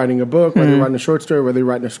 Whether you're writing a book, whether you're writing a short story, whether you're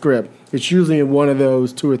writing a script, it's usually in one of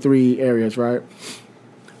those 2 or 3 areas, right?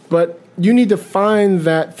 But you need to find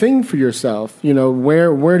that thing for yourself.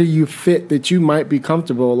 Where do you fit that you might be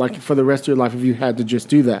comfortable, like for the rest of your life, if you had to just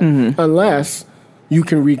do that, unless you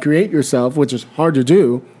can recreate yourself, which is hard to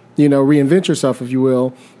do. Reinvent yourself, if you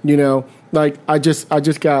will. Like I just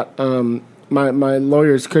got. My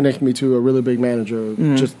lawyers connected me to a really big manager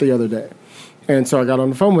just the other day. And so I got on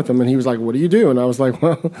the phone with him, and he was like, what do you do? And I was like,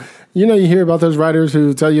 well, you hear about those writers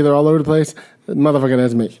who tell you they're all over the place? Motherfucker,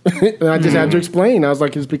 that's me. And I just had to explain. I was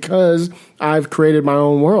like, it's because I've created my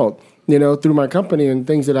own world, through my company and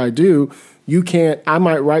things that I do. I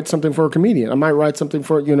might write something for a comedian. I might write something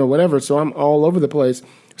for, whatever. So I'm all over the place.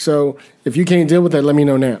 So if you can't deal with that, let me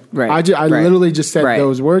know now. Right. I literally just said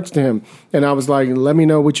those words to him. And I was like, let me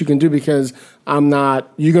know what you can do, because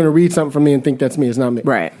you're going to read something from me and think that's me. It's not me.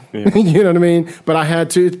 Right. Yeah. You know what I mean? But I had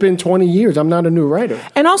to, it's been 20 years. I'm not a new writer.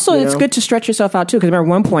 And also it's good to stretch yourself out too. Because I remember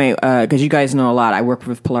one point, because you guys know a lot, I work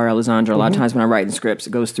with Pilar Elizondo. A lot of times when I write in scripts,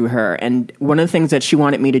 it goes through her. And one of the things that she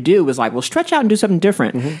wanted me to do was like, well, stretch out and do something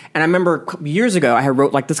different. And I remember years ago, I had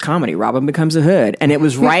wrote like this comedy, Robin Becomes a Hood. And it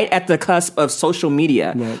was right at the cusp of social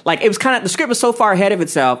media. Right. Like it was kind of, the script was so far ahead of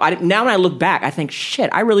itself. Now when I look back, I think, shit,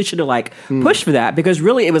 I really should have like pushed for that, because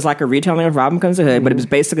really it was like a retelling of Robin Becomes a Hood, but it was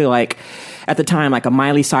basically like, at the time, like a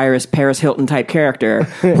Miley Cyrus, Paris Hilton type character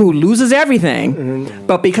who loses everything.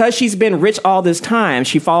 But because she's been rich all this time,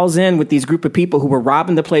 she falls in with these group of people who were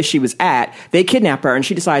robbing the place she was at. They kidnap her, and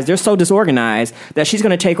she decides they're so disorganized that she's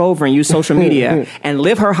going to take over and use social media and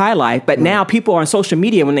live her high life. But now people on social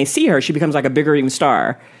media, when they see her, she becomes like a bigger even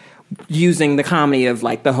star, using the comedy of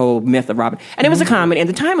like the whole myth of Robin. And it was a comedy. And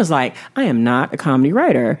at the time I was like, I am not a comedy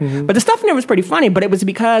writer. But the stuff in there was pretty funny, but it was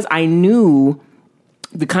because I knew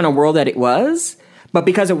the kind of world that it was. But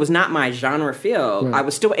because it was not my genre field, I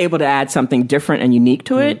was still able to add something different and unique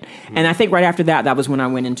to it. And I think right after that, that was when I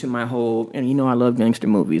went into my whole, and I love gangster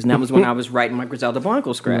movies. And that was when I was writing my Griselda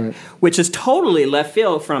Blanco script, which is totally left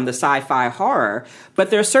field from the sci-fi horror.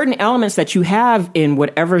 But there are certain elements that you have in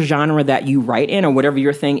whatever genre that you write in, or whatever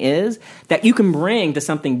your thing is, that you can bring to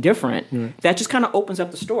something different that just kind of opens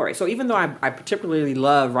up the story. So even though I particularly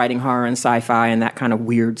love writing horror and sci-fi and that kind of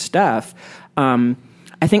weird stuff,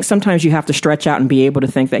 I think sometimes you have to stretch out and be able to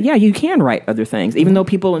think that, yeah, you can write other things. Even though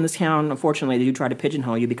people in this town, unfortunately, they do try to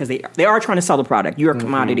pigeonhole you, because they are trying to sell the product. You're a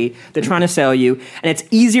commodity. They're trying to sell you. And it's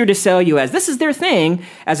easier to sell you as this is their thing,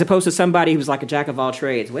 as opposed to somebody who's like a jack of all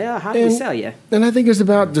trades. Well, how do we sell you? And I think it's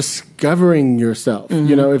about discovering yourself.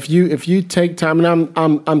 If you take time, and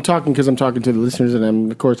I'm talking because I'm talking to the listeners,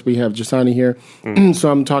 and of course we have Jasani here,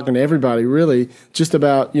 so I'm talking to everybody really just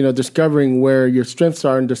about discovering where your strengths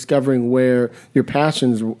are and discovering where your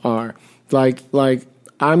passions are. Like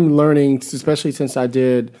I'm learning, especially since I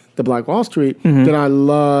did the Black Wall Street, that I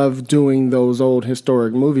love doing those old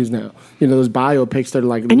historic movies now. Those biopics that are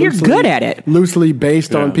like, and you're good at it, loosely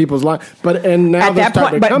based on people's lives. But now at that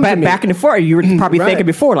point, but back and forth, you were probably thinking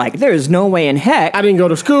before, like, there is no way in heck I didn't go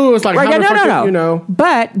to school. It's like, no.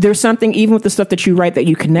 But there's something even with the stuff that you write that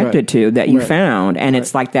you connected to, that you found, and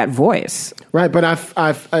it's like that voice, right? But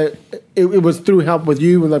it was through help with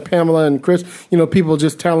you and like Pamela and Chris. People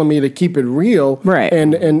just telling me to keep it real, right,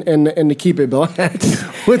 and to keep it black,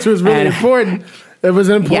 which was really important. It was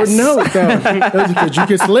an important note, though, because you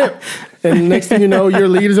can slip, and next thing you know, your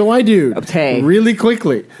lead is a white dude, really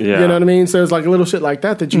quickly. Yeah. You know what I mean? So it's like a little shit like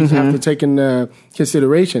that you just have to take in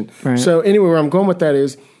consideration. Right. So anyway, where I'm going with that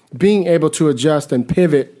is being able to adjust and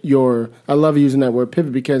pivot I love using that word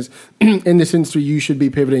pivot, because in this industry, you should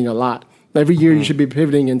be pivoting a lot. Every year you should be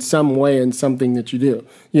pivoting in some way in something that you do.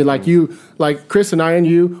 Like Chris and I and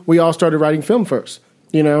you, we all started writing film first.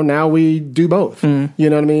 Now we do both. You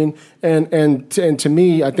know what I mean? And to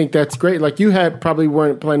me, I think that's great. Like you probably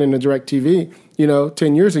weren't planning to direct TV,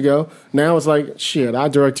 10 years ago. Now it's like, shit, I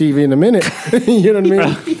direct TV in a minute. You know what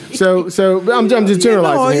I mean? So I'm just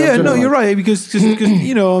generalizing. You're right because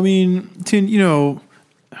I mean,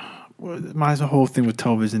 my whole thing with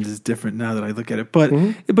television is different now that I look at it. But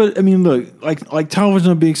I mean, look, like television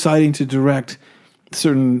would be exciting to direct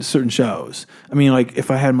certain shows. I mean, like if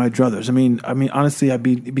I had my druthers. I mean, honestly, it'd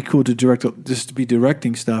be cool to direct, just to be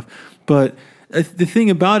directing stuff. But the thing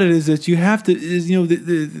about it is that you have to,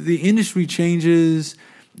 the industry changes,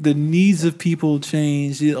 the needs of people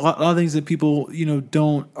change. A lot of things that people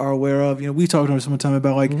are aware of. We talked about some time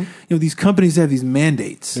about these companies have these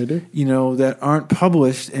mandates. They do. That aren't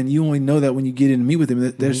published, and you only know that when you get in and meet with them.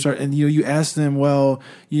 And you ask them, well,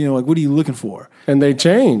 like what are you looking for? And they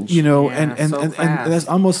change. And that's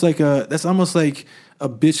almost like a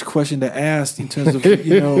bitch question to ask in terms of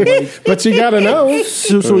but you gotta know.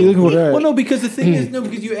 So what are you looking for? Right. Well, no, because the thing is,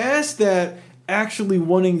 because you ask that actually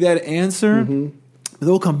wanting that answer.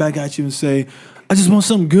 They'll come back at you and say, I just want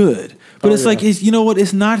something good. But it's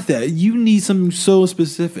it's not that. You need something so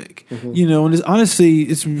specific. And it's honestly,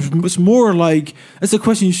 it's more like, that's a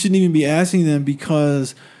question you shouldn't even be asking them,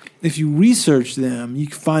 because if you research them, you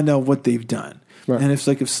can find out what they've done. Right. And if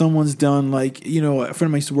someone's done a friend of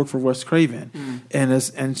mine used to work for Wes Craven, and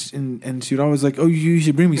she would always like, oh, you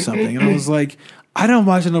should bring me something. And I was like, I don't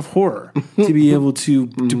watch enough horror to be able to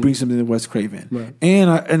bring something to Wes Craven. Right.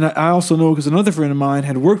 And I also know, because another friend of mine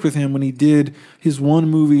had worked with him when he did his one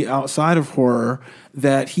movie outside of horror,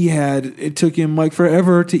 that it took him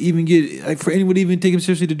forever to even get, for anyone to even take him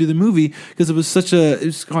seriously to do the movie, because it's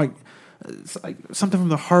like something from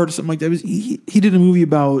the heart or something like that. He did a movie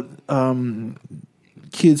about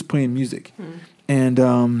kids playing music.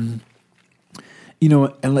 And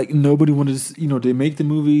and nobody wanted to, they make the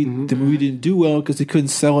movie. The movie didn't do well because they couldn't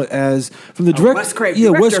sell it as from the director. Wes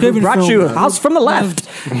Craven, Wes Craven brought you House from the Left.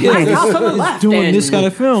 House from the Left. Doing this kind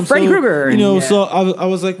of film. Freddy Krueger. So I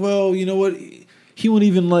was like, well, you know what? He wouldn't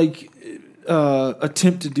even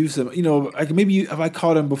attempt to do something. Maybe if I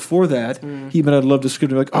caught him before that, he might have loved the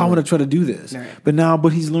script. I want to try to do this. Right.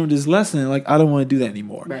 But he's learned his lesson. I don't want to do that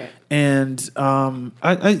anymore. Right. And so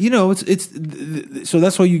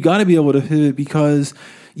that's why you got to be able to pivot, because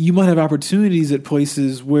you might have opportunities at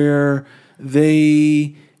places where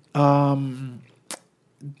they,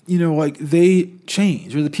 they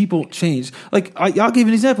change, or the people change. I'll give you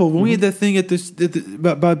an example. When we had that thing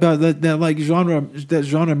about that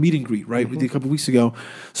genre meet and greet, right, with you a couple of weeks ago.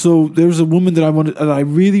 So there was a woman that I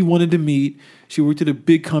really wanted to meet. She worked at a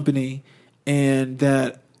big company, and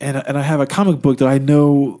I have a comic book that I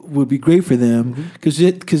know would be great for them, because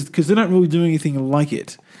they're not really doing anything like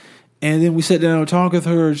it. And then we sat down and talked with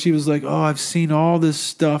her, and she was like, oh, I've seen all this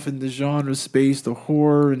stuff in the genre space, the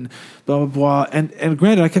horror and blah, blah, blah. And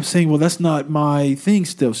granted, I kept saying, well, that's not my thing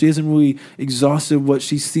still. She hasn't really exhausted what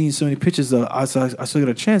she's seen so many pictures of. I still got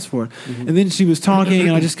a chance for it. And then she was talking,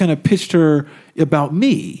 and I just kind of pitched her about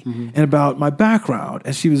me and about my background.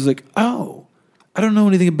 And she was like, oh, I don't know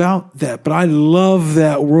anything about that, but I love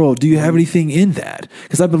that world. Do you have anything in that?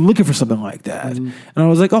 Because I've been looking for something like that. And I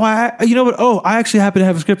was like, you know what? Oh, I actually happen to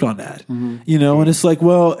have a script on that. And it's like,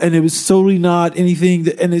 well, and it was totally not anything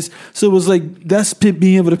so it was like, that's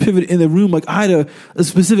being able to pivot in the room. I had a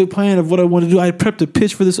specific plan of what I wanted to do. I had prepped a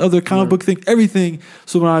pitch for this other comic book thing, everything.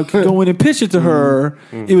 So when I could go in and pitch it to her,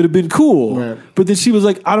 it would have been cool. Right. But then she was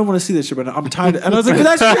like, I don't want to see that shit right now. I'm tired. And I was like, but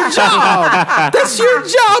that's your job. That's your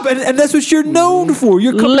job. And that's what you're known for.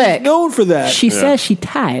 Your company's known for that. She says she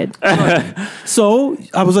tired. So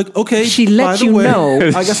I was like, okay. She let you know.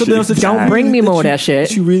 I got something else. Don't bring me more of that shit.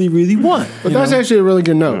 She really, really won. But that's actually a really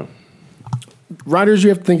good note. Writers, you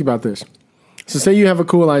have to think about this. So say you have a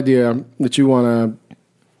cool idea that you want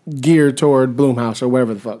to gear toward Blumhouse or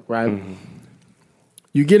whatever the fuck, right?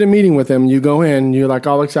 You get a meeting with them, you go in, you're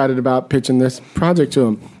all excited about pitching this project to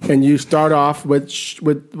them, and you start off with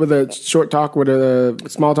a short talk, with a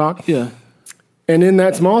small talk. Yeah. And in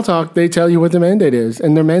that small talk, they tell you what the mandate is,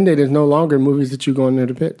 and their mandate is no longer movies that you go in there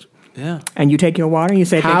to pitch. Yeah. And you take your water and you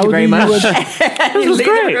say, thank you very much. This was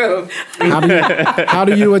great. How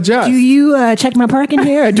do you adjust? Do you check my parking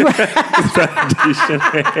here? Or do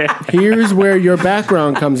Here's where your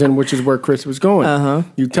background comes in, which is where Chris was going.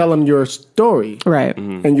 You tell them your story. Right.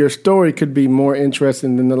 And your story could be more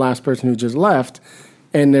interesting than the last person who just left.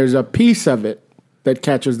 And there's a piece of it that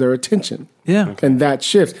catches their attention. Yeah. Okay. And that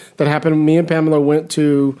shifts. That happened. Me and Pamela went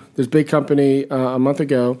to this big company a month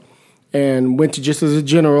ago, and went to just as a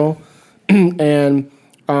general. And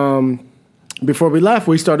before we left,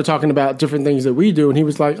 we started talking about different things that we do. And he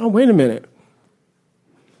was like, oh, wait a minute.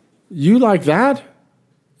 You like that?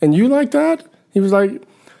 And you like that? He was like,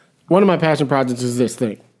 one of my passion projects is this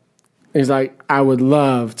thing. He's like, I would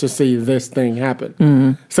love to see this thing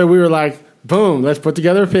happen. So we were like, boom, let's put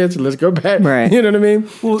together a pitch. Let's go back. Right. You know what I mean?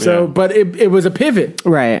 But it was a pivot.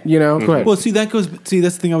 Right. You know, go ahead. Well, that's the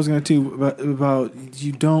thing I was going to about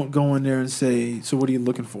you don't go in there and say, so what are you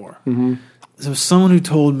looking for? So someone who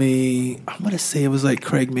told me, I'm going to say it was like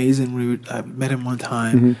Craig Mazin. I met him one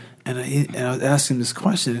time, and I was asking him this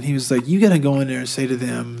question, and he was like, you got to go in there and say to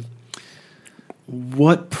them,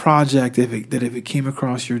 what project, if it came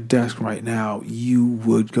across your desk right now, you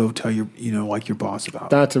would go tell your boss about?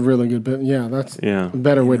 That's a really good bit. Yeah, that's a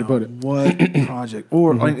better way to put it. What project?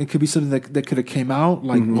 Or like, it could be something that could have came out,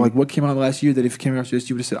 like what came out last year that if it came across your desk,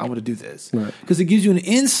 you would have said, I want to do this. Because it gives you an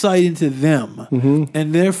insight into them.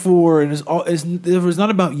 And therefore, it's not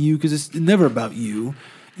about you, because it's never about you.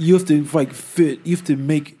 You have to you have to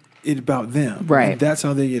make it about them. Right. And that's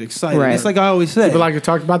how they get excited. Right. It's like I always say. People like to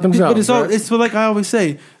talk about themselves. But it's like I always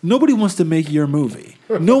say, nobody wants to make your movie.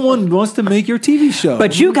 No one wants to make your TV show.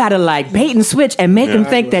 But you gotta like bait and switch and make them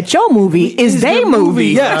think that your movie is their movie.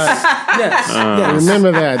 Yes. Yes.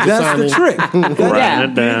 Remember that. That's the trick.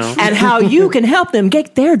 Writing it down. And how you can help them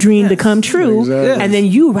get their dream to come true, Exactly. and then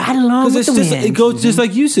you ride along with the wind. It goes just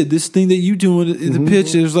like you said. This thing that you do in the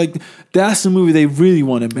pitch is like that's the movie they really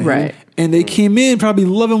want to make. Right. And they came in probably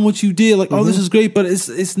loving what you did, like, oh, this is great, but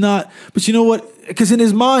it's not. But you know what? Because in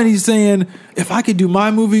his mind, he's saying, if I could do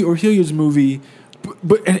my movie or Hilliard's movie.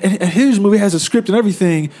 But his movie has a script and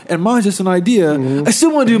everything, and mine's just an idea. I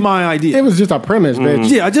still want to do my idea. It was just a premise, bitch.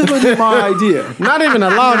 Yeah, I just want to do my idea. Not even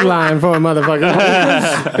a log line for a motherfucker.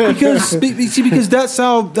 because that's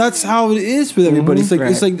how it is for everybody.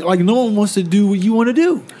 It's like no one wants to do what you want to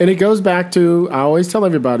do. And it goes back to, I always tell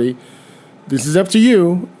everybody, this is up to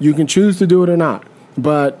you. You can choose to do it or not.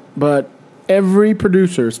 But every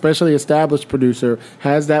producer, especially established producer,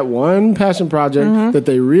 has that one passion project that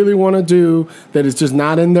they really want to do that is just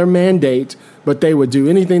not in their mandate, but they would do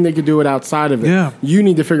anything they could do it outside of it. Yeah. You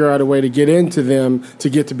need to figure out a way to get into them to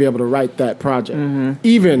get to be able to write that project,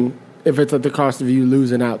 even if it's at the cost of you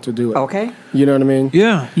losing out to do it. Okay. You know what I mean?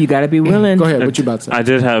 Yeah. You gotta be willing. Go ahead. What you about to say? I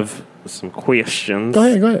did have some questions. Go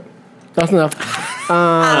ahead. That's enough. He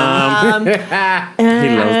loves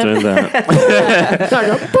doing that.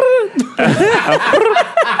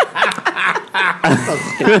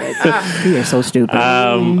 You are so stupid.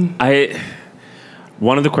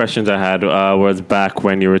 One of the questions I had was back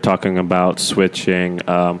when you were talking about switching,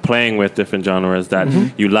 playing with different genres that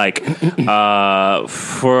you like.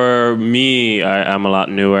 For me, I'm a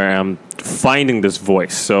lot newer. I'm finding this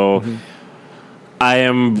voice. So I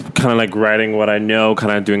am kind of like writing what I know,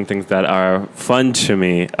 kind of doing things that are fun to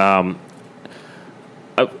me.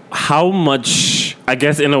 How much, I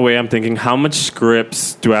guess in a way I'm thinking, how much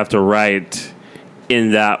scripts do I have to write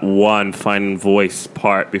in that one finding voice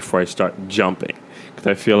part before I start jumping? Because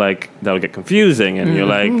I feel like that'll get confusing and you're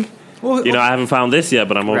like, I haven't found this yet,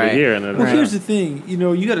 but I'm over here. And here's the thing.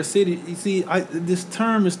 You got to say that, you see, this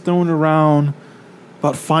term is thrown around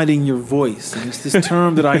about finding your voice. And it's this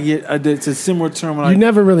term that I get, it's a similar term. When You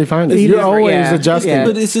never really find it. You're always adjusting.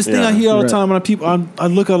 But it's this thing I hear all the time when I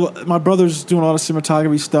look at, my brother's doing a lot of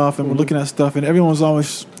cinematography stuff and we're looking at stuff and everyone's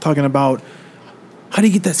always talking about how do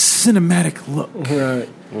you get that cinematic look? Right.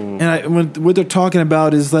 And what they're talking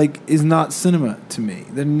about is not cinema to me.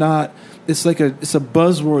 They're not. It's like it's a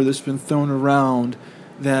buzzword that's been thrown around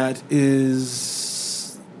that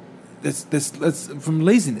is that's from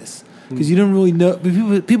laziness. Because you don't really know.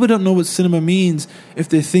 People don't know what cinema means if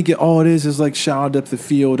they think all it is like shallow depth of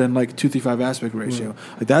field and like 2:35 aspect ratio.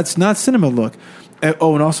 Like that's not cinema look. And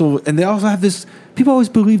they also have this. People always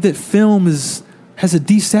believe that film has a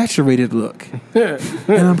desaturated look,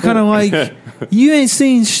 and I'm kind of like, you ain't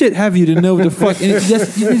seen shit, have you, to know what the fuck? And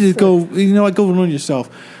you need to go. Go learn yourself.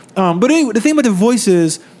 But anyway, the thing about the voice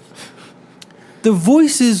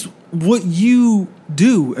is what you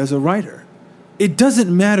do as a writer. It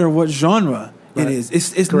doesn't matter what genre it is.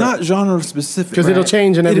 It's not genre specific. Because it'll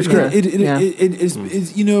change in every script. It's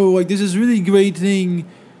like there's this really great thing.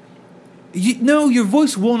 Your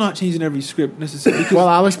voice will not change in every script necessarily. Well,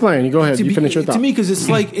 I'll explain. You go ahead. You finish your thought. To me, because it's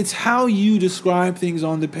like it's how you describe things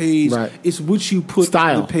on the page. Right. It's what you put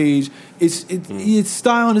Style. on the page. It's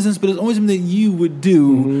style in a sense, but it's always something that you would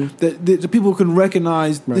do that the people can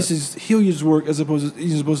recognize. Right. This is Hilliard's work as opposed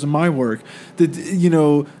to my work.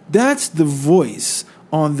 That's the voice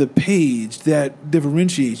on the page that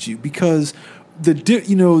differentiates you, because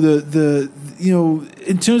in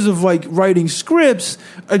terms of like writing scripts,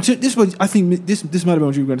 this might have been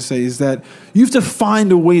what you were going to say, is that you have to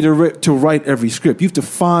find a way to write every script. You have to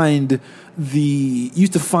find the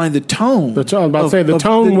tone. The tone. But the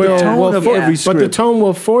tone the tone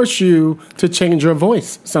will force you to change your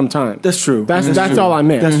voice sometime. That's true. That's all I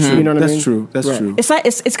meant. That's true. You know what I mean? That's true. That's true. It's like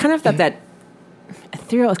it's kind of that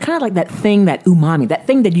ethereal. It's kind of like that thing, that umami, that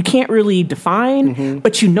thing that you can't really define,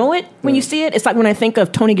 but you know it when you see it. It's like when I think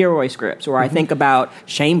of Tony Gilroy scripts, or I think about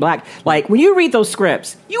Shane Black. Like when you read those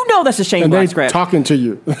scripts, you know that's a Shane Black script. Talking to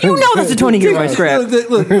you. You know that's a Tony Gilroy script.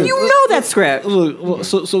 Look, you know that script. Look,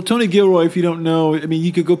 so Tony Gilroy, if you don't know, I mean,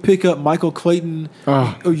 you could go pick up Michael Clayton,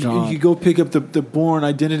 or you could go pick up the Bourne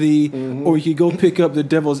Identity, or you could go pick up The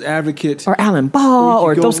Devil's Advocate, or Alan Ball,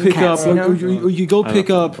 or those cats. Or you go pick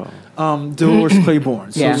up Dolores Claiborne.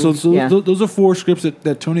 Yeah. So those are 4 scripts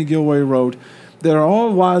that Tony Gilroy wrote that are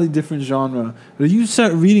all wildly different genre. But if you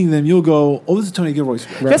start reading them, you'll go, "Oh, this is Tony Gilroy's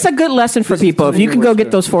script." That's a good lesson for people. If you can go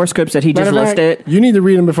get those 4 scripts that he just listed, you need to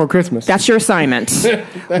read them before Christmas. that's your assignment.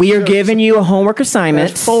 We are giving you a homework assignment.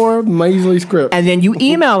 That's 4 measly scripts. And then you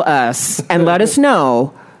email us and let us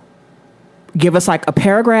know. Give us like a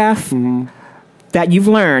paragraph that you've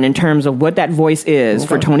learned in terms of what that voice is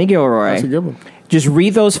for Tony Gilroy. That's a good one. Just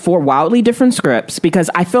read those 4 wildly different scripts, because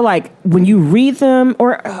I feel like when you read them,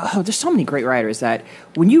 there's so many great writers that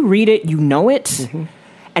when you read it, you know it,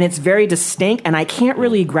 and it's very distinct, and I can't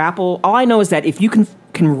really grapple. All I know is that if you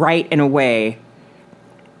can write in a way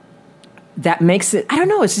that makes it, I don't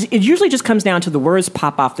know, it usually just comes down to the words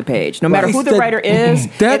pop off the page. No matter who the writer is,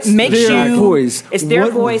 that's it makes their voice. It's their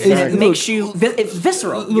voice, and it makes you, it's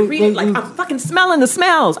visceral. You read it like, I'm fucking smelling the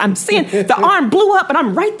smells. I'm seeing the arm blew up, and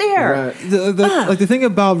I'm right there. Right. Like the thing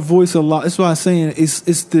about voice a lot, that's what I'm saying,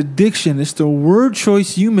 it's the diction, it's the word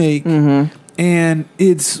choice you make, and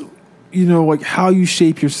it's, like how you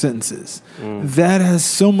shape your sentences. That has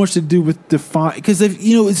so much to do with define, because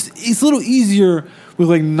it's a little easier with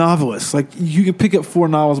like novelists. Like you can pick up 4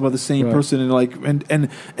 novels about the same person, and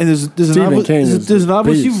there's a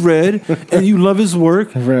novelist you've read and you love his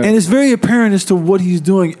work, and it's very apparent as to what he's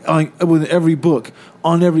doing with every book,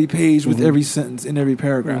 on every page, with every sentence, in every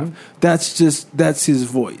paragraph. That's his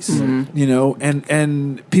voice,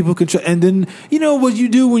 and people can try. And then what you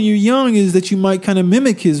do when you're young is that you might kind of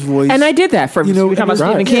mimic his voice. And I did that for talking about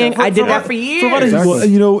Stephen King. I did that for years.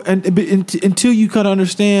 Until you kind of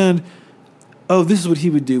understand, oh, this is what he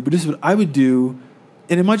would do, but this is what I would do,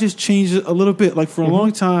 and it might just change a little bit. Like for a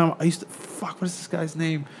long time, I used to what is this guy's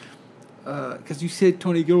name? Because you said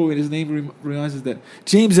Tony Gilroy, and his name reminds us that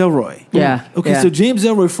James Ellroy. Yeah. Okay, so James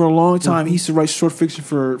Ellroy for a long time, he used to write short fiction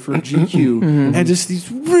for GQ, and just these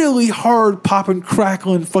really hard, popping,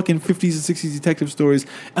 crackling, fucking 50s and 60s detective stories,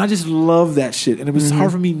 and I just love that shit. And it was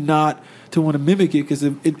hard for me not to want to mimic it because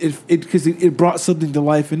it brought something to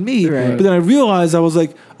life in me. Right. But then I realized, I was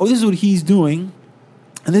like, oh, this is what he's doing,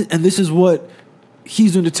 and this is what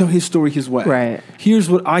he's doing to tell his story his way. Right. Here's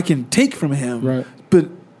what I can take from him. Right.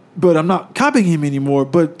 But I'm not copying him anymore.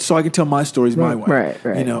 But so I can tell my stories my way. Right.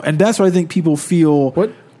 And that's why I think people feel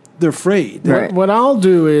they're afraid. Right. What I'll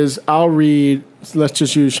do is I'll read. Let's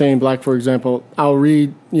just use Shane Black for example. I'll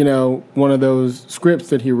read one of those scripts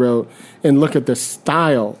that he wrote and look at the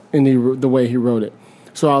style in the way he wrote it.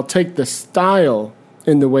 So I'll take the style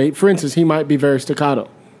in the way. For instance, he might be very staccato.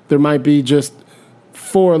 There might be just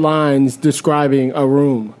 4 lines describing a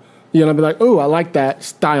room. I'll be like, oh, I like that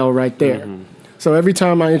style right there. So every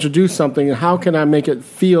time I introduce something, how can I make it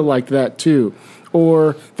feel like that too?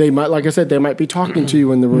 Or they might, like I said, they might be talking to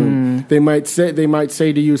you in the room. They might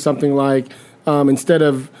say to you something like, instead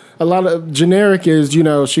of a lot of generic is,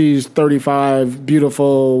 she's 35,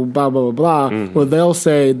 beautiful, blah, blah, blah, blah. Well,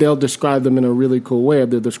 they'll describe them in a really cool way.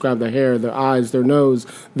 They'll describe their hair, their eyes, their nose,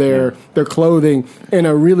 their clothing in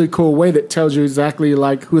a really cool way that tells you exactly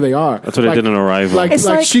like who they are. That's what I did in Arrival.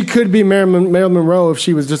 Like she could be Marilyn Monroe if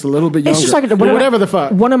she was just a little bit younger. It's just like whatever the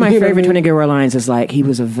fuck. One of my favorite Tony Gilroy lines is like, he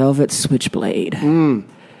was a velvet switchblade.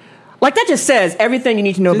 Like that just says everything you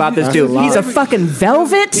need to know about this dude. He's a fucking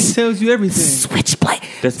velvet. He tells you everything. Switchblade.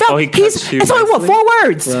 That's all he cuts you. It's only 4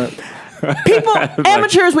 words. Right. People,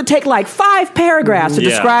 amateurs would take like 5 paragraphs to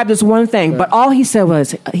describe this one thing, but all he said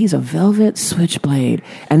was, he's a velvet switchblade.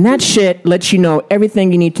 And that shit lets you know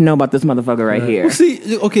everything you need to know about this motherfucker right here. Well,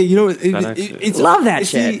 see, okay, it's love that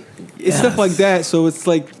shit. It's stuff like that, so it's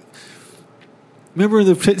like, remember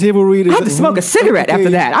the table read? I had to smoke a cigarette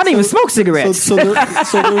after that. I don't even smoke cigarettes. So there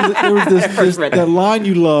was this that line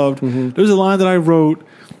you loved. There was a line that I wrote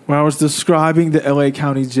when I was describing the LA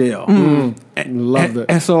County Jail. Loved it.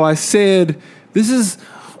 And so I said, this is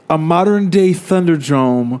a modern day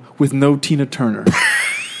Thunderdome with no Tina Turner.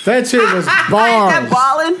 That shit was bars. That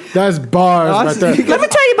ballin'. That's bars right there. Let me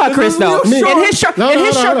tell you about Chris though.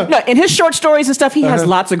 In his short stories and stuff, he has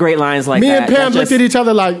lots of great lines like Me that. and Pam looked at each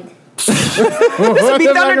other like, This would be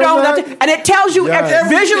Thunderdome, and it tells you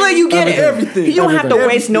visually. You get it. Everything. You don't have to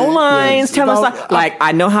waste no lines telling us like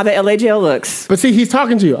I know how the LA jail looks. but see, he's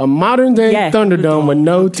talking to you. A modern day Yeah. Thunderdome with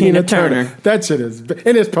no Tina Turner. Turner. That shit is,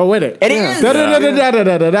 it is poetic. It is.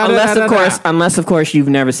 Unless of course you've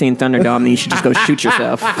never seen Thunderdome, then you should just go shoot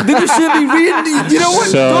yourself. Then you should be reading. You know what?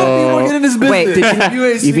 So- Don't be working in this business. Wait,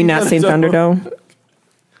 have you not seen Thunderdome?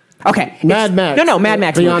 Okay, Mad Max. No, Mad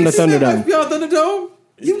Max. Beyond movies. the Thunderdome. Beyond Thunderdome?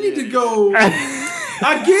 You need to go.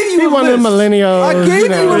 I gave you He a one of list. the millennials. I gave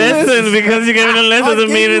you a list. Listen, because you gave me the list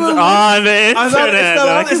doesn't mean it's on the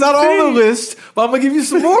internet. It's not on the list, but I'm going to give you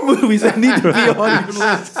some more movies that need to be on your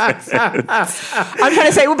list. I'm trying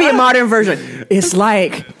to say it would be a modern version. It's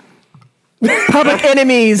like Public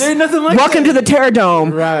Enemies. There ain't nothing like Welcome that. to the Terror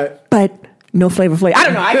Dome. Right. But no Flavor Flav. I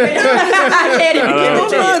don't know. I can't even give it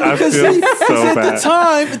to you. I Because feel see, so at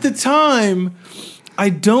bad. the time, I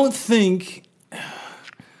don't think.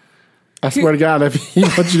 I swear to God, if he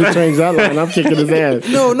wants you to change that line, I'm kicking his ass.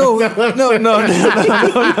 No.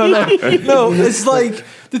 It's like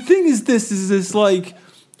the thing is this like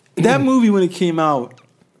that movie when it came out.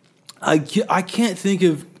 I can't think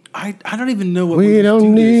of. I don't even know what We movies don't do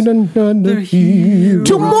need this. another hero.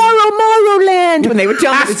 Tomorrowland. When they were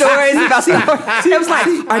telling the stories about it was like,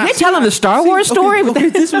 are they telling the Star Wars story? Okay,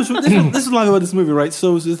 this is what I about this movie, right?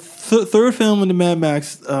 So it was the third film in the Mad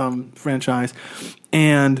Max franchise,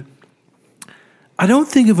 and I can't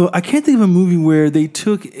think of a movie where they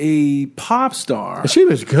took a pop star. She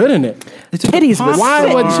was good in it. They took a Titties pop was Why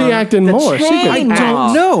sick. wasn't she acting The more? She could chain act.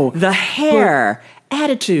 don't know. The hair,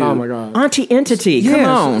 attitude. Oh, my God. Auntie Entity. Come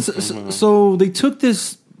on. So they took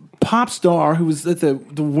this pop star who was at the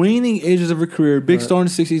waning ages of her career, big star in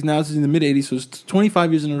the 60s, now she's in the mid 80s, so it's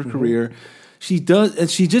 25 years in her career. She just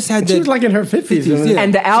had She that. was like in her 50s. yeah.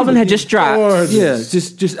 And the album had just dropped. Gorgeous. Yeah,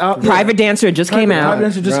 just out. Private Dancer just came out. Private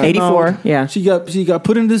Dancer just came 84. out. Yeah. She got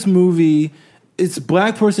put in this movie. It's a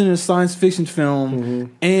black person in a science fiction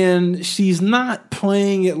film, and she's not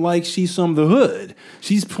playing it like she's from the hood.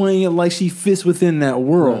 She's playing it like she fits within that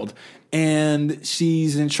world. And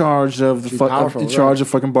she's in charge of powerful, of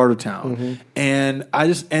fucking Bartertown.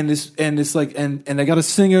 And it's like I got a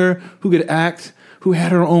singer who could act, who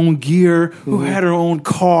had her own gear, who had her own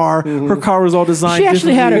car. Her car was all designed. She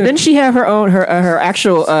actually had her. differently. Didn't she have her own her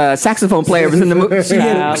actual saxophone player was in the movie? She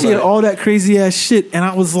had all that crazy ass shit, and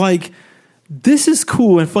I was like, "This is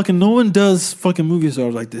cool." And fucking no one does fucking movie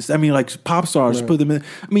stars like this. I mean, like pop stars, put them in.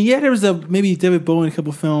 I mean, yeah, there was maybe David Bowie in a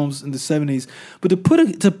couple films in the '70s, but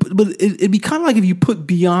it'd be kind of like if you put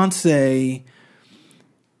Beyonce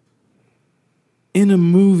in a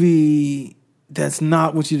movie that's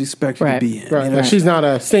not what you'd expect her to be in. Right. You know? Like, she's not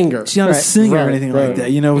a singer. She's not a singer or anything like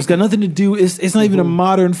that. You know, it's got nothing to do. It's not even a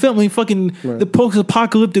modern film. I mean, fucking the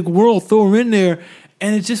post-apocalyptic world. Throw her in there,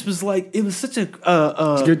 and it just was like it was such a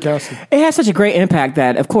It's good casting. It had such a great impact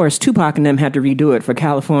that, of course, Tupac and them had to redo it for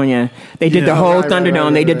California. They did the whole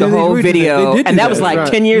Thunderdome. They did the They whole did video, that. and that was like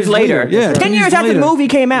Right. 10 years later. Yeah, 10 years after the movie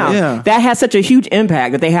came out. Yeah. That had such a huge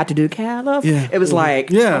impact that they had to do California. Yeah. It was like,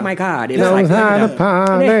 Yeah. oh my God. It That was was like, how to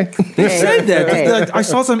party. They said that. Hey. Like, I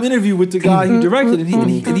saw some interview with the guy who directed it,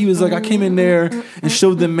 and he was like, I came in there and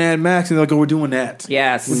showed them Mad Max, and they're like, oh, we're doing that.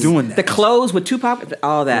 Yes. We're doing that. The clothes with Tupac,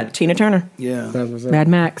 all that. Tina Turner, Yeah. That's what's up. Mad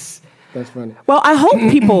Max. That's funny. Well, I hope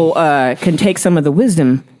people can take some of the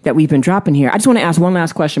wisdom that we've been dropping here. I just want to ask one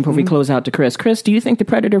last question before we close out to Chris. Chris, do you think the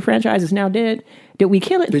Predator franchise is now dead? Did we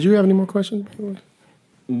kill it? Did you have any more questions?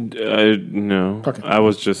 No. Okay.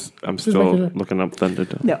 I'm still making sure. looking up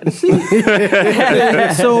Thunderdome. No.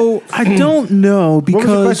 So I don't know What was the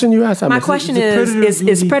because question you asked? I My missed it. question the Predator is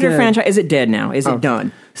movie Predator dead? franchise, is it dead now? Is it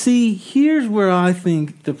done? see, here's where I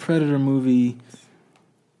think the Predator movie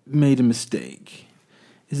made a mistake.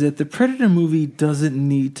 Is that the Predator movie doesn't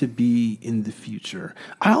need to be in the future.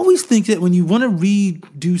 I always think that when you want to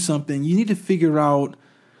redo something, you need to figure out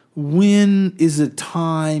when is a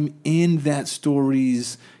time in that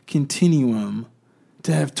story's continuum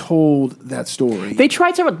to have told that story. They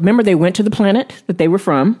tried to remember they went to the planet that they were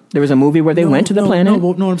from. There was a movie where they went to the planet.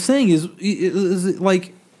 No, what I'm saying is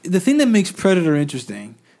like the thing that makes Predator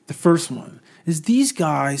interesting, the first one, is these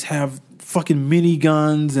guys have fucking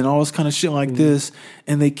miniguns and all this kind of shit like this,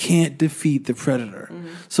 and they can't defeat the Predator.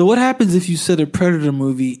 So what happens if you set a Predator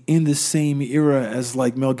movie in the same era as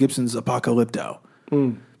like Mel Gibson's Apocalypto?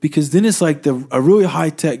 Because then it's like a really high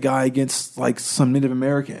tech guy against like some Native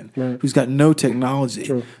American who's got no technology.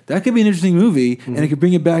 True. That could be an interesting movie, and it could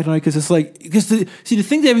bring it back because it's like the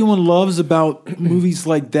thing that everyone loves about movies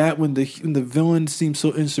like that when the villain seems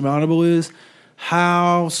so insurmountable is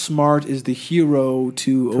how smart is the hero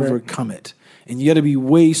to overcome it. And you got to be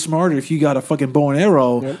way smarter if you got a fucking bow and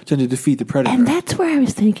arrow trying to defeat the predator. And that's where I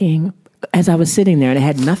was thinking as I was sitting there, and it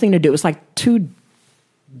had nothing to do. It was like two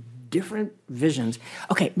different visions.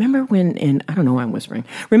 Okay, remember when, and I don't know why I'm whispering.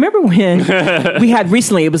 Remember when we had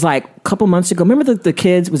recently, it was like a couple months ago, remember the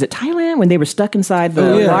kids, was it Thailand, when they were stuck inside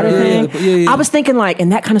the water thing? Yeah. I was thinking like, in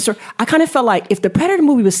that kind of story, I kind of felt like if the Predator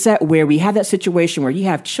movie was set where we had that situation where you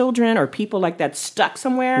have children or people like that stuck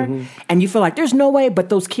somewhere, and you feel like there's no way, but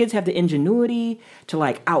those kids have the ingenuity to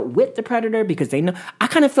like outwit the Predator because they know, I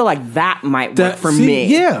kind of feel like that might work for me.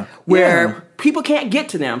 Yeah. Where people can't get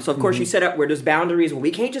to them. So, of course, you set up where there's boundaries where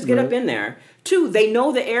we can't just get up in there. Two, they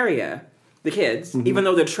know the area, the kids, even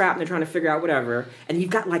though they're trapped and they're trying to figure out whatever. And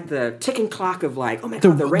you've got, like, the ticking clock of, like, oh, my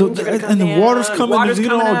God, the rains are going to come and down. the water's coming, you're going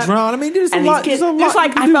to all drown. I mean, there's a lot. Kids, there's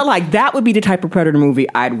like, I felt like that would be the type of Predator movie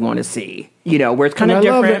I'd want to see. You know, where it's kind of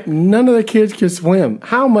different. Love it. None of the kids can swim.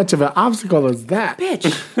 How much of an obstacle is that?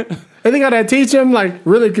 Bitch. And they gotta teach them, like,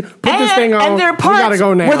 really put this thing on. And there are We parts gotta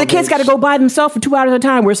go now, where the kids bitch. got to go by themselves for 2 hours at a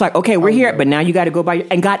time. Where it's like, okay, we're here, but now you got to go by,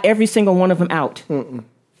 and got every single one of them out.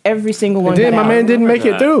 Every single one. And then got my out. man didn't make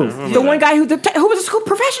it through. The one guy who was a school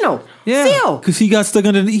professional. Still. Because he got stuck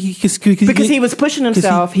underneath. Because he was pushing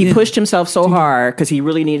himself. He pushed himself so hard because he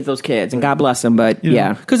really needed those kids, and God bless him. But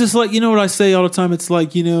yeah, because it's like, you know what I say all the time. It's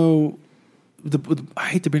like, you know, I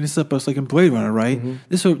hate to bring this up, but it's like in Blade Runner, right?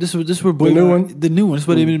 This is where Blade new Runner, one? the new one. This is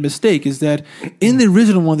where they made a mistake. Is that in the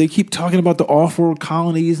original one they keep talking about the off-world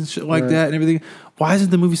colonies and shit like that and everything. Why isn't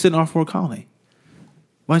the movie set in an off-world colony?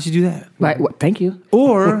 Why don't you do that? Like, thank you.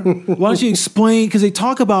 Or why don't you explain? Because they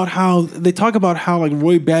talk about how like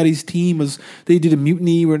Roy Batty's team they did a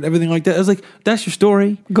mutiny or everything like that. I was like, that's your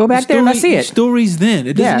story. Go back there and let's see it. Stories then.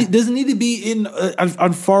 It doesn't, Yeah. it doesn't need to be in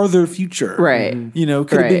on farther future. Right. You know,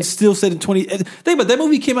 could have been Right. still set in 20. Think about it, that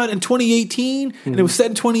movie came out in 2018 and it was set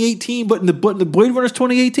in 2018, but in the Blade Runner's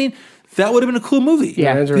 2018. That would have been a cool movie.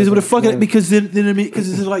 Yeah. Because it would have fucking because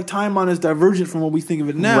it's like timeline is divergent from what we think of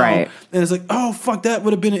it now. Right. And it's like, oh fuck, that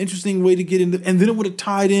would have been an interesting way to get into, and then it would have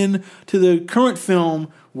tied in to the current film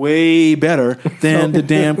way better than the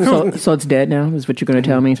damn current. So it's dead now. Is what you're going to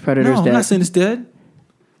tell me? Predator's No, dead. I'm not saying it's dead.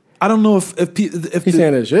 I don't know if He's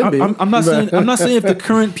saying it should be. I'm not saying if the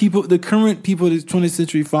current people of the 20th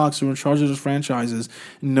Century Fox who are in charge of those franchises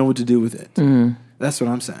know what to do with it. That's what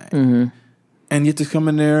I'm saying. And you have to come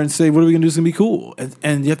in there and say, what are we going to do? It's going to be cool.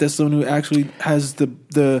 And you have to have someone who actually has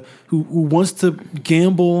who wants to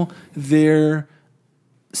gamble their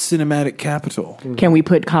cinematic capital. Can we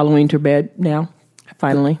put Halloween to bed now?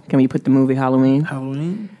 Finally, can we put the movie Halloween?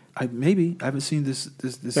 Halloween? Maybe. I haven't seen this.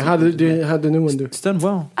 How'd the new one do? It's done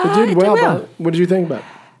well. It did it well. did well. But what did you think about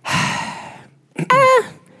it?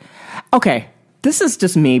 Okay, this is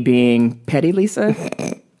just me being petty, Lisa.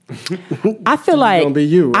 I feel like gonna be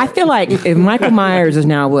you, right? I feel like if Michael Myers is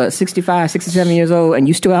now 65, 67 years old, and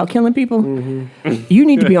you still out killing people, you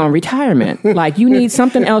need to be on retirement. Like you need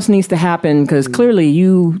something else needs to happen because clearly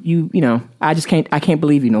you know I can't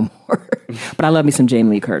believe you no more. But I love me some Jamie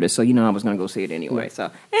Lee Curtis, so you know I was gonna go see it anyway.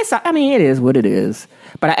 So it is what it is.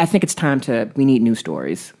 But I think it's time we need new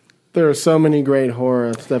stories. There are so many great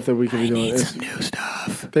horror stuff that we could be doing. Need some new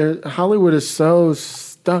stuff. Hollywood is so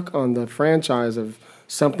stuck on the franchise of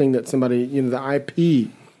something that somebody, the IP.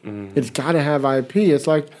 It's got to have IP. It's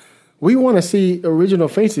like we want to see original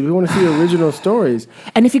faces. We want to see original stories.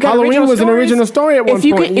 And if you got Halloween original was an stories, original story at one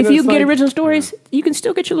point. If you it's get like- original stories, you can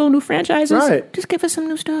still get your little new franchises. Right. Just give us some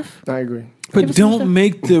new stuff. I agree. But don't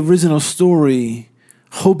make the original story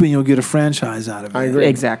hoping you'll get a franchise out of it. I agree.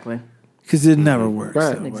 Exactly. Because it never works.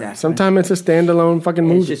 Right. That way. Exactly. Sometimes it's a standalone fucking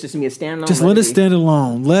movie. It's just me a standalone. Just let it stand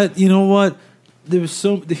alone. You know what? The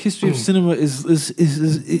history of cinema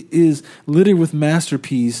is littered with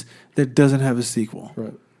masterpiece that doesn't have a sequel.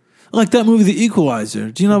 Right. Like that movie, The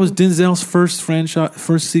Equalizer. Do you know that was Denzel's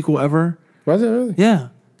first sequel ever? Was it really? Yeah,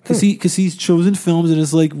 because he's chosen films and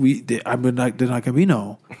it's like they're not gonna be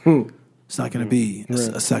no. It's not gonna be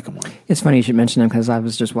a second one. It's funny you should mention them because I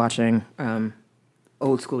was just watching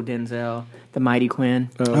old school Denzel, The Mighty Quinn.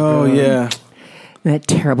 Oh yeah. That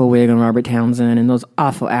terrible wig on Robert Townsend and those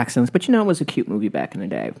awful accents. But it was a cute movie back in the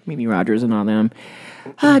day. Mimi Rogers and all them.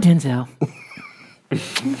 Denzel.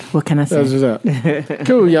 What can I say? That's what's up.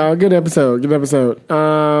 Cool, y'all. Good episode. Where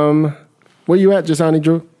you at, Jasani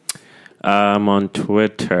Drew? I'm on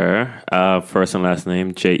Twitter, first and last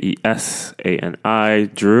name,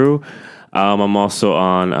 JESANI, Drew. I'm also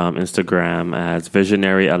on Instagram as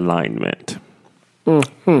Visionary Alignment. And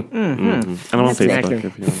I'm on Facebook.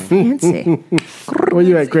 If you want to. Fancy. Where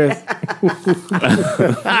you at, Chris?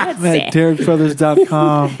 I'm at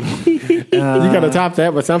DerekBrothers.com. You got to top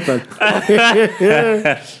that with something.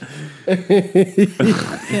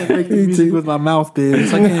 Can't make the music with my mouth big.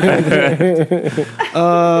 So I can't do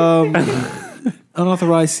that.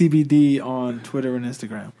 Unauthorized CBD on Twitter and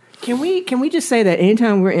Instagram. Can we just say that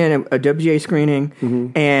anytime we're in a WGA screening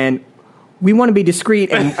and we want to be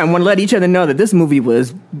discreet and want to let each other know that this movie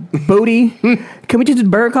was booty, can we just do the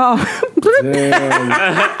bird call?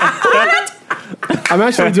 I'm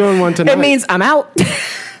actually doing one tonight. It means I'm out.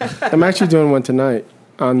 I'm actually doing one tonight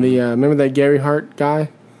on the. Remember that Gary Hart guy,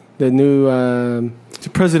 the new. The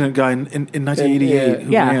president guy in 1988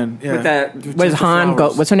 who ran. Yeah. With that, With what is Jennifer Han?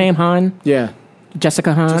 Flowers. What's her name? Han? Yeah,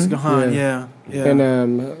 Jessica Han? Jessica Hahn, Yeah. yeah.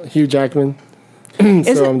 and Hugh Jackman.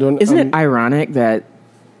 So I'm doing. Isn't it ironic that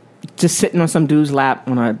just sitting on some dude's lap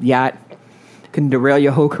on a yacht can derail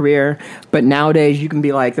your whole career, but nowadays you can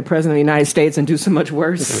be like the president of the United States and do so much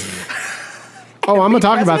worse? Oh, I'm gonna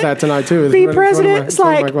talk about that tonight too. Be It's president? It's one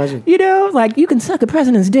of my like, questions. you know, like you can suck the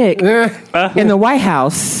president's dick in the White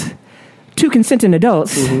House. Two consenting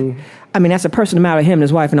adults. I mean, that's a personal amount of him and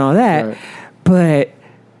his wife and all that. Right. But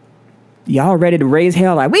y'all ready to raise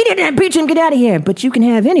hell like, we didn't impeach him, get out of here. But you can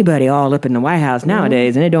have anybody all up in the White House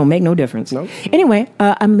nowadays, and it don't make no difference. Nope. Anyway,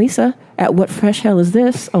 I'm Lisa at What Fresh Hell Is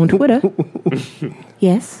This on Twitter.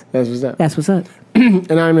 Yes, That's what's up. that's what's up.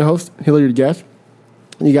 And I'm your host, Hilliard Guest.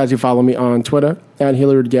 You guys can follow me on Twitter at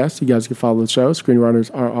Hilliard Guest. You guys can follow the show, Screenwriters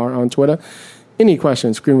RR on Twitter. Any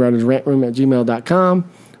questions, screenwritersrantroom@gmail.com.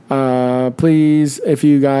 Please, if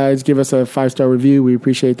you guys give us a 5-star review, we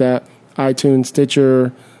appreciate that. iTunes,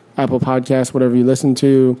 Stitcher, Apple Podcasts, whatever you listen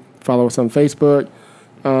to. Follow us on Facebook.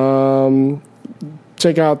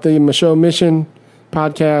 Check out the Michelle Mission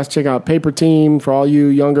podcast. Check out Paper Team for all you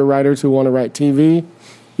younger writers who want to write TV.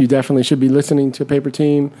 You definitely should be listening to Paper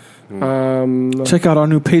Team. Check out our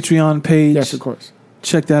new Patreon page. Yes, of course.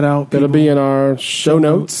 Check that out. That'll people. be in our show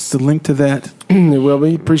notes. The link to that. It will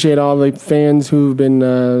be. Appreciate all the fans who've been,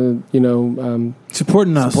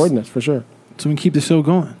 Supporting us. for sure. So we can keep the show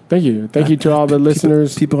going. Thank you. Thank you to all the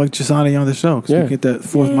listeners. People like Chisani on the show because Yeah. we get that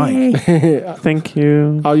fourth mic. Thank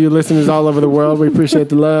you. All you listeners all over the world, we appreciate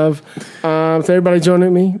the love. So everybody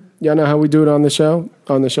joining me. Y'all know how we do it on the show.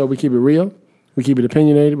 On the show, we keep it real. We keep it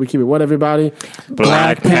opinionated. We keep it what, everybody?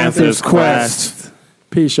 Black Panther's Quest.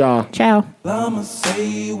 Peace, y'all. Ciao. I'ma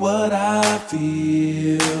say what I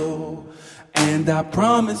feel, and I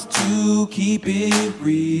promise to keep it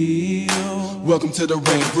real. Welcome to the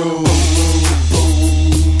Red Room.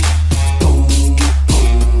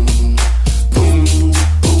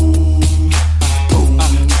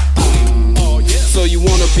 So you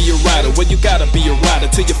wanna be a rider? Well, you gotta be a rider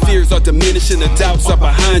till your fears are diminishing, the doubts are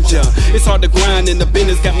behind ya. It's hard to grind and the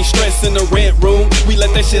business got me stressed in the rent room. We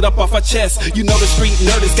let that shit up off our chest. You know the street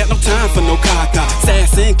nerd has got no time for no caca.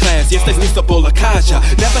 Sass in class, yes, that's Mr. Bolakaja.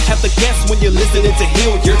 Never have to guess when you're listening to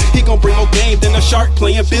Hilliard. He gon' bring more game than a shark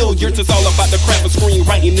playing billiards. It's all about the craft of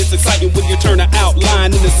screenwriting. It's exciting when you turn an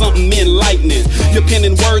outline into something enlightening. Your pen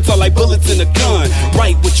and words are like bullets in a gun.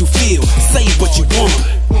 Write what you feel, say what you want.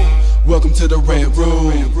 Welcome to the Red Room.